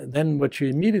then what you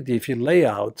immediately, if you lay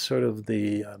out sort of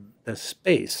the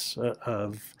space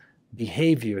of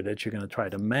behavior that you're going to try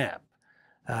to map,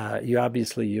 you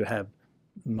have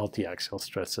multiaxial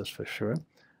stresses for sure,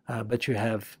 but you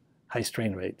have high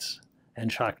strain rates and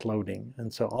shock loading.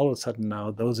 And so all of a sudden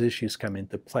now those issues come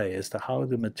into play as to how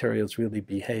the materials really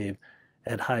behave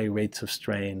at high rates of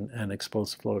strain and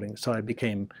explosive loading. So I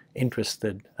became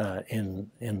interested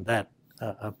in that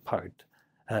part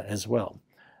as well.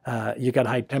 You got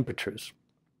high temperatures.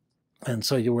 And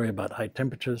so you worry about high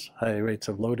temperatures, high rates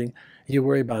of loading. You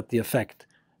worry about the effect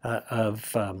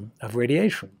of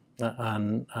radiation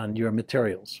on your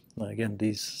materials. Again,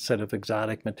 these set of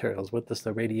exotic materials, what does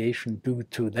the radiation do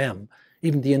to them?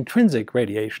 Even the intrinsic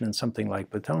radiation in something like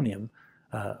plutonium,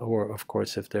 or of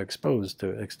course if they're exposed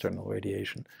to external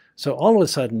radiation. So all of a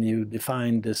sudden you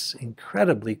define this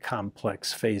incredibly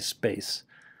complex phase space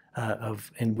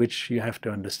in which you have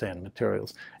to understand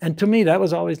materials. And to me that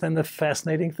was always then the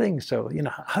fascinating thing. So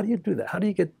how do you do that? How do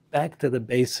you get back to the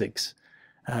basics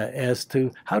as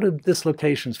to how do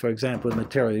dislocations, for example, in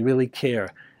material really care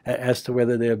as to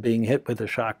whether they're being hit with a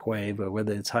shock wave or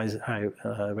whether it's high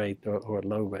rate or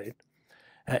low rate.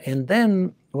 And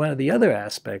then one of the other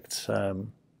aspects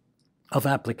of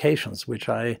applications, which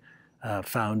I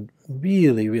found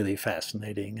really, really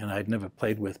fascinating and I'd never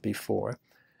played with before,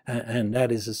 and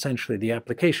that is essentially the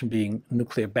application being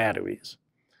nuclear batteries.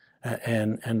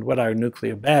 And what are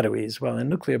nuclear batteries? Well, in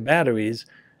nuclear batteries,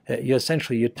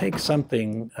 you take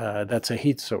something that's a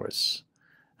heat source,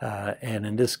 and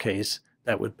in this case,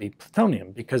 that would be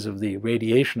plutonium. Because of the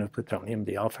radiation of plutonium,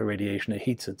 the alpha radiation, it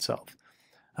heats itself.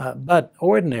 But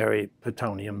ordinary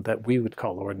plutonium that we would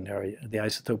call ordinary, the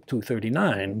isotope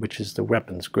 239, which is the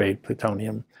weapons grade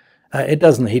plutonium, it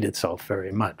doesn't heat itself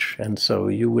very much. And so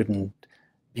you wouldn't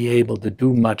be able to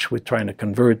do much with trying to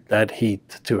convert that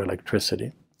heat to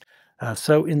electricity.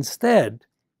 So instead,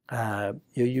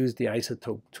 you use the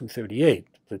isotope 238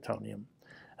 plutonium.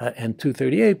 And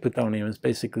 238 plutonium is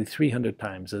basically 300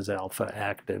 times as alpha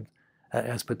active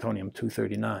as plutonium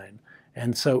 239.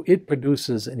 And so it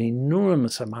produces an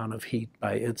enormous amount of heat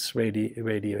by its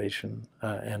radiation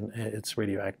and its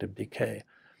radioactive decay.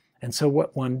 And so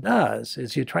what one does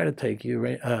is you try to take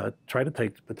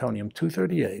plutonium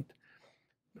 238,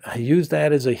 use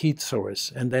that as a heat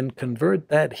source, and then convert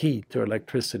that heat to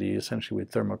electricity, essentially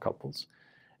with thermocouples.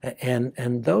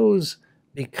 And those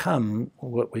become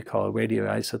what we call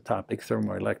radioisotopic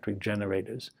thermoelectric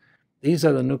generators. These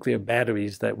are the nuclear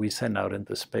batteries that we send out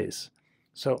into space.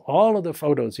 So all of the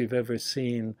photos you've ever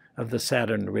seen of the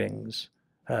Saturn rings,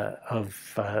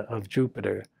 of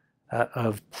Jupiter,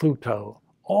 of Pluto,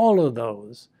 all of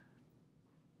those,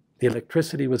 the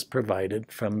electricity was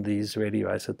provided from these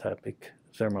radioisotopic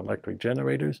thermoelectric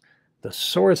generators. The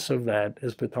source of that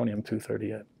is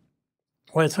plutonium-238.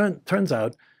 Well, it turns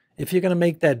out if you're going to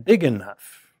make that big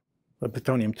enough, the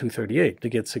plutonium-238, to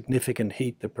get significant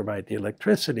heat to provide the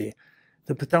electricity,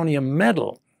 the plutonium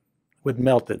metal would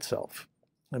melt itself.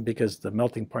 And because the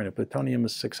melting point of plutonium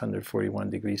is 641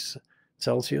 degrees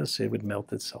Celsius, it would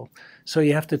melt itself. So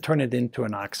you have to turn it into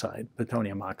an oxide,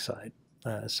 plutonium oxide.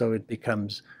 So it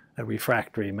becomes a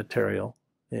refractory material,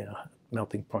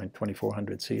 melting point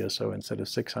 2400 C or so instead of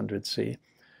 600 C.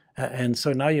 And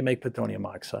so now you make plutonium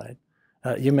oxide.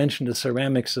 You mentioned the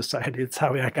Ceramic Society. It's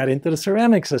how I got into the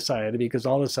Ceramic Society, because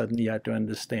all of a sudden you had to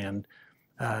understand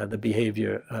the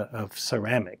behavior of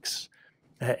ceramics.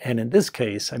 And in this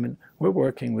case, we're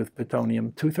working with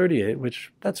plutonium-238,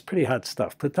 which that's pretty hot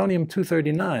stuff.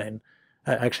 Plutonium-239,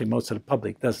 actually most of the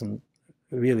public doesn't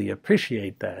really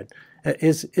appreciate that,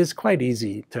 is quite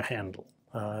easy to handle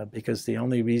because the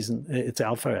only reason it's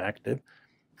alpha active.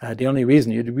 The only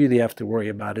reason you really have to worry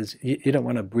about is you don't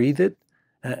want to breathe it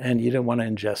and you don't want to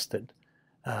ingest it.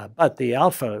 But the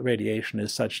alpha radiation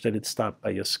is such that it's stopped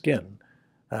by your skin.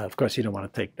 Of course, you don't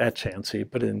want to take that chance, so you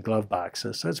put it in glove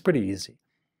boxes. So it's pretty easy.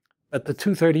 But the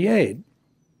 238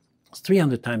 is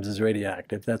 300 times as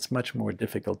radioactive. That's much more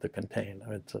difficult to contain.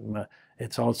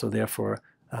 It's also, therefore,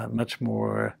 much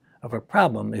more of a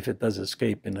problem if it does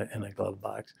escape in a glove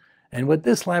box. And what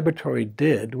this laboratory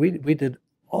did, we did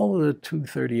all of the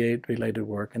 238 related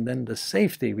work and then the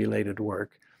safety related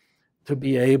work to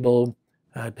be able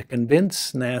to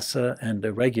convince NASA and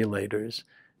the regulators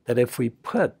that if we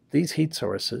put these heat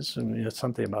sources, and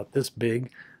something about this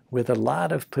big, with a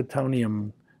lot of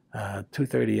plutonium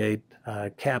 238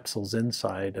 capsules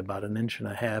inside, about 1.5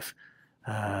 inches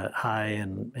high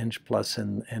and inch plus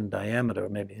in diameter, or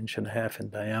maybe 1.5 inches in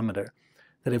diameter,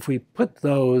 that if we put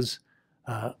those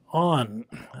on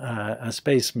a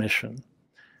space mission,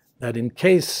 that in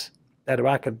case that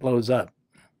rocket blows up,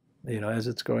 as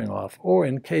it's going off, or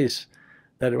in case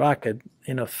that rocket,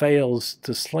 fails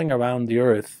to sling around the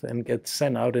Earth and gets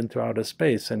sent out into outer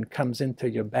space and comes into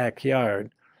your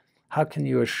backyard, how can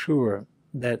you assure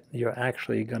that you're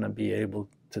actually going to be able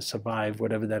to survive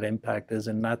whatever that impact is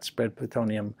and not spread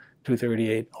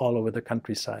plutonium-238 all over the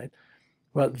countryside?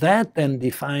 Well, that then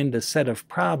defined a set of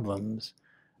problems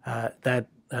that,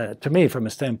 to me, from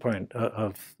a standpoint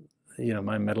of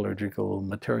my metallurgical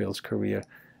materials career,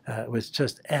 was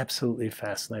just absolutely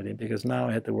fascinating, because now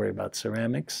I had to worry about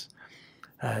ceramics.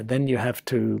 Then you have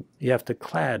to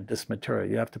clad this material.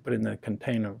 You have to put it in a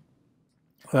container.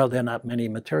 Well, there are not many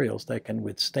materials that can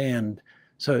withstand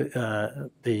both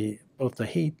the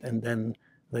heat and then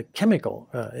the chemical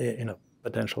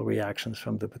potential reactions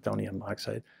from the plutonium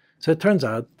oxide. So it turns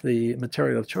out the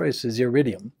material of choice is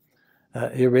iridium.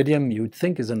 Iridium, you'd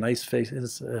think, is a nice face,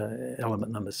 is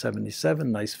element number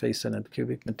 77, nice face-centered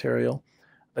cubic material.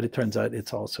 But it turns out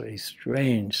it's also a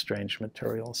strange, strange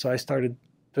material. So I started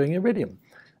doing iridium.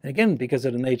 And again, because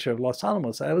of the nature of Los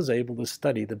Alamos, I was able to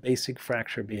study the basic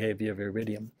fracture behavior of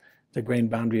iridium, the grain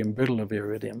boundary and brittle of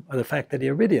iridium, or the fact that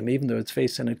iridium, even though it's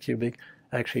face-centered cubic,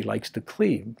 actually likes to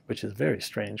cleave, which is very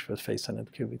strange for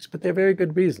face-centered cubics. But there are very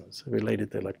good reasons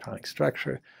related to electronic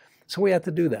structure. So we had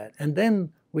to do that. And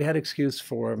then we had excuse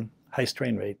for high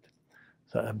strain rate.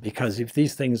 Because if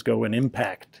these things go and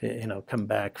impact, come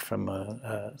back from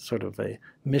a sort of a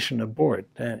mission abort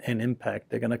and impact,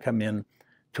 they're going to come in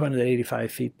 285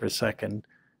 feet per second,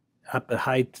 up a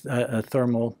high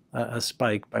thermal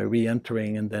spike by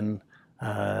re-entering and then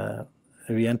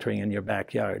re-entering in your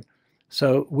backyard.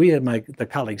 So we had the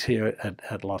colleagues here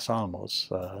at Los Alamos,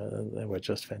 they were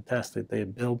just fantastic. They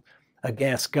had built a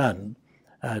gas gun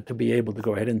to be able to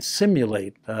go ahead and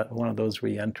simulate one of those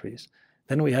re-entries.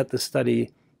 Then we had to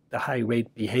study the high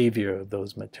rate behavior of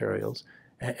those materials.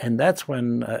 And that's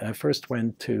when I first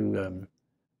went to,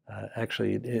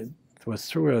 actually, it was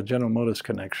through a General Motors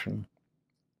connection,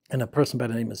 and a person by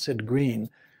the name of Sid Green,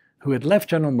 who had left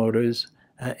General Motors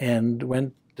and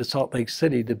went to Salt Lake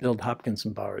City to build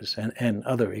Hopkinson bars and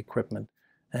other equipment.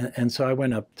 And so I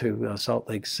went up to Salt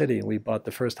Lake City, and we bought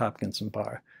the first Hopkinson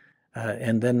bar.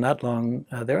 And then not long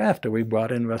thereafter, we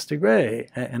brought in Rusty Gray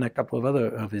and a couple of other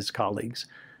of his colleagues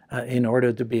in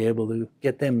order to be able to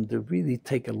get them to really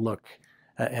take a look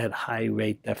at high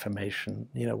rate deformation,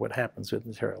 what happens with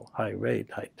material, high rate,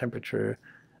 high temperature,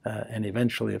 and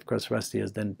eventually, of course, Rusty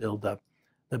has then built up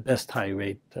the best high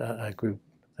rate group,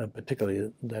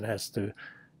 particularly that has to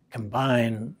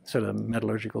combine sort of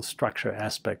metallurgical structure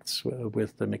aspects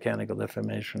with the mechanical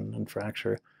deformation and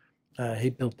fracture. He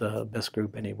built the best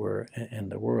group anywhere in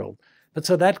the world. But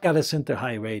so that got us into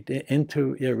high rate,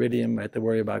 into iridium. I had to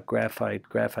worry about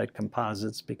graphite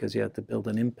composites, because you had to build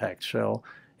an impact shell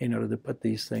in order to put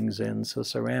these things in. So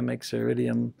ceramics,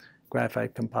 iridium,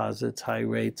 graphite composites, high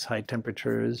rates, high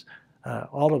temperatures,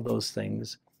 all of those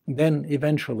things. Then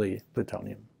eventually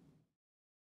plutonium.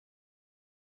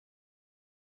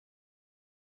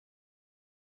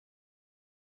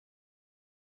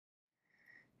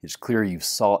 It's clear you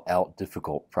sought out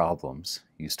difficult problems.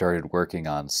 You started working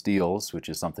on steels, which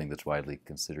is something that's widely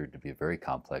considered to be a very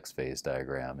complex phase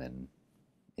diagram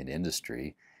in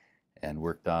industry, and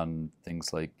worked on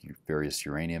things like various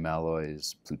uranium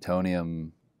alloys,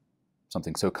 plutonium,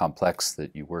 something so complex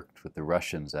that you worked with the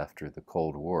Russians after the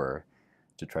Cold War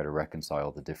to try to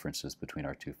reconcile the differences between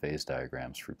our two phase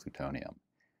diagrams for plutonium.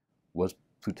 Was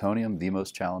plutonium the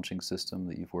most challenging system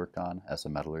that you've worked on as a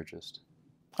metallurgist?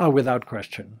 Oh, without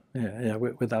question. Yeah,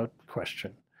 without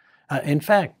question. In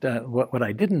fact, what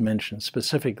I didn't mention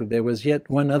specifically, there was yet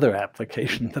one other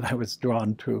application that I was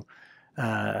drawn to,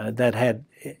 that had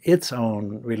its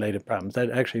own related problems.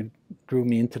 That actually drew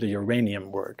me into the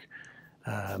uranium work.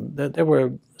 There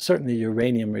were certainly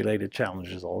uranium-related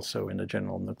challenges also in the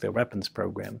general nuclear weapons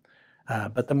program.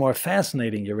 But the more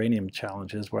fascinating uranium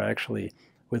challenges were actually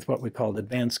with what we called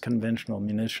advanced conventional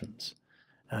munitions.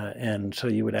 And so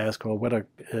you would ask, well, what are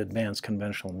advanced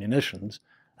conventional munitions?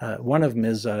 One of them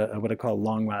is what I call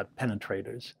long-rod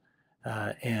penetrators.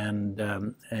 And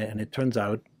it turns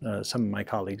out some of my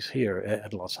colleagues here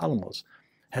at Los Alamos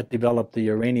had developed the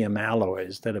uranium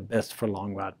alloys that are best for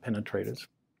long-rod penetrators.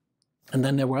 And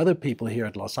then there were other people here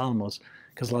at Los Alamos,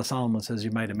 because Los Alamos, as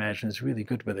you might imagine, is really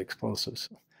good with explosives.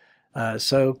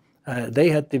 So they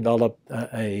had developed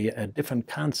a different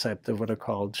concept of what are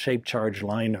called shape charge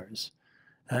liners.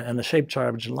 And the shape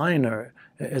charge liner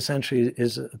essentially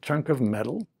is a chunk of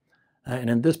metal. And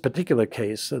in this particular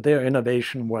case, their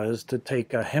innovation was to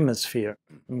take a hemisphere,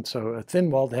 and so a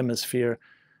thin-walled hemisphere,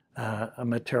 a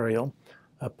material,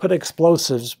 put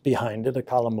explosives behind it, a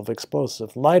column of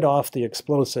explosive, light off the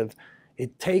explosive.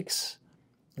 It takes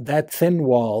that thin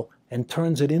wall and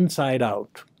turns it inside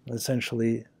out,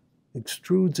 essentially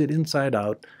extrudes it inside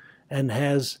out, and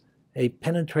has a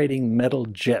penetrating metal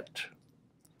jet.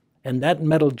 And that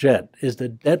metal jet is the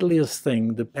deadliest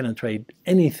thing to penetrate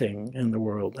anything in the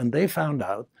world. And they found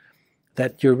out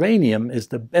that uranium is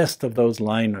the best of those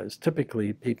liners.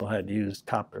 Typically, people had used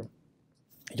copper.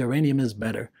 Uranium is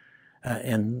better.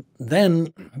 And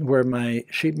then where my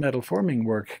sheet metal forming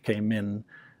work came in,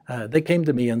 they came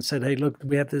to me and said, hey, look,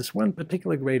 we have this one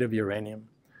particular grade of uranium,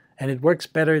 and it works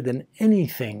better than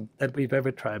anything that we've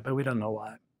ever tried, but we don't know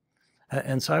why.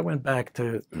 And so I went back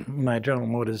to my General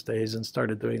Motors days and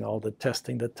started doing all the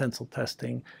testing, the tensile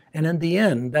testing. And in the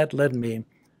end, that led me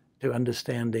to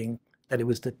understanding that it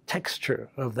was the texture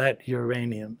of that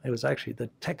uranium. It was actually the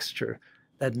texture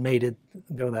that made it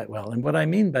go that well. And what I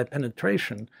mean by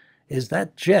penetration is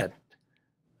that jet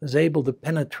is able to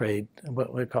penetrate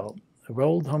what we call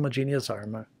rolled homogeneous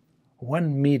armor,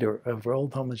 1 meter of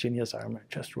rolled homogeneous armor,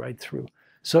 just right through.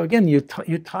 So again, you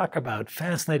talk about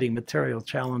fascinating material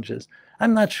challenges.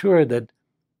 I'm not sure that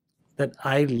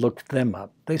I looked them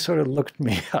up. They sort of looked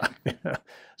me up.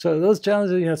 So those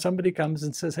challenges, somebody comes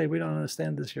and says, hey, we don't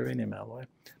understand this uranium alloy.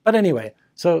 But anyway,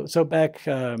 so back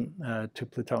to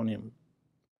plutonium.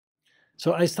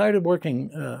 So I started working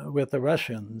with the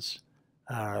Russians,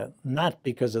 not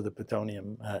because of the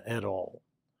plutonium at all.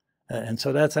 And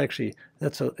so that's actually,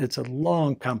 it's a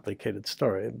long, complicated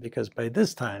story, because by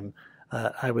this time,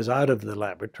 I was out of the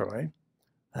laboratory.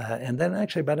 And then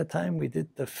actually by the time I did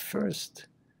the first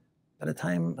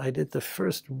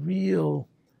real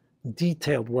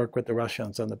detailed work with the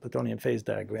Russians on the plutonium phase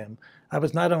diagram, I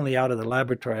was not only out of the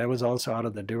laboratory, I was also out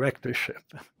of the directorship,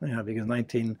 because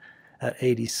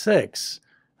 1986,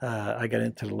 I got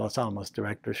into the Los Alamos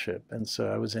directorship. And so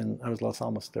I was Los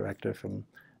Alamos director from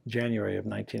January of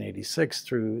 1986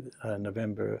 through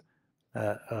November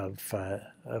of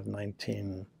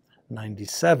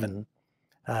 1997,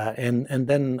 and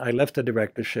then I left the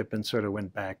directorship and sort of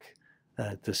went back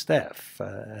to staff,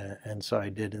 and so I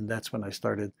did, and that's when I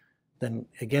started then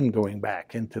again going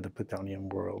back into the plutonium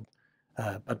world.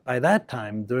 But by that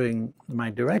time, during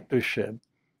my directorship,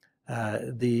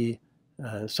 the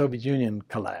Soviet Union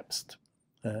collapsed.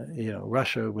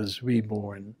 Russia was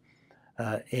reborn,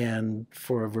 and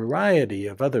for a variety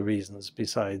of other reasons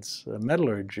besides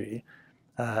metallurgy,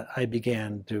 I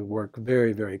began to work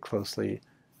very, very closely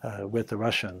with the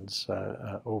Russians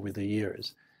over the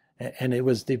years. And it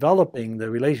was developing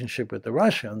the relationship with the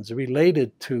Russians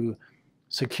related to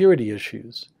security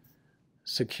issues,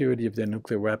 security of their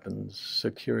nuclear weapons,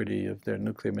 security of their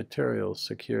nuclear materials,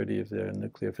 security of their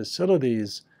nuclear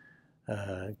facilities,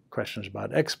 questions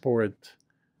about export,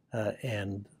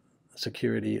 and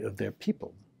security of their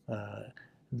people.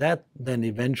 That then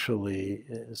eventually,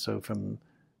 so from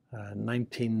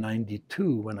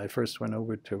 1992, when I first went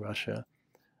over to Russia,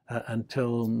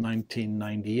 until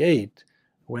 1998,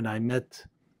 when I met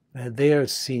their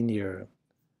senior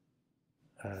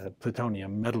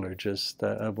plutonium metallurgist,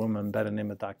 a woman by the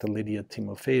name of Dr. Lydia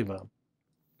Timofeeva.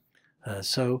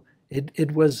 So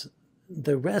it was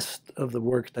the rest of the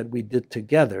work that we did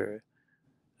together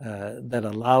that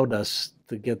allowed us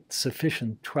to get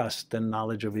sufficient trust and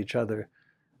knowledge of each other,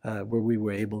 where we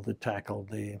were able to tackle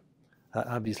the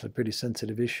obviously pretty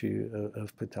sensitive issue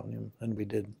of plutonium, and we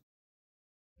did.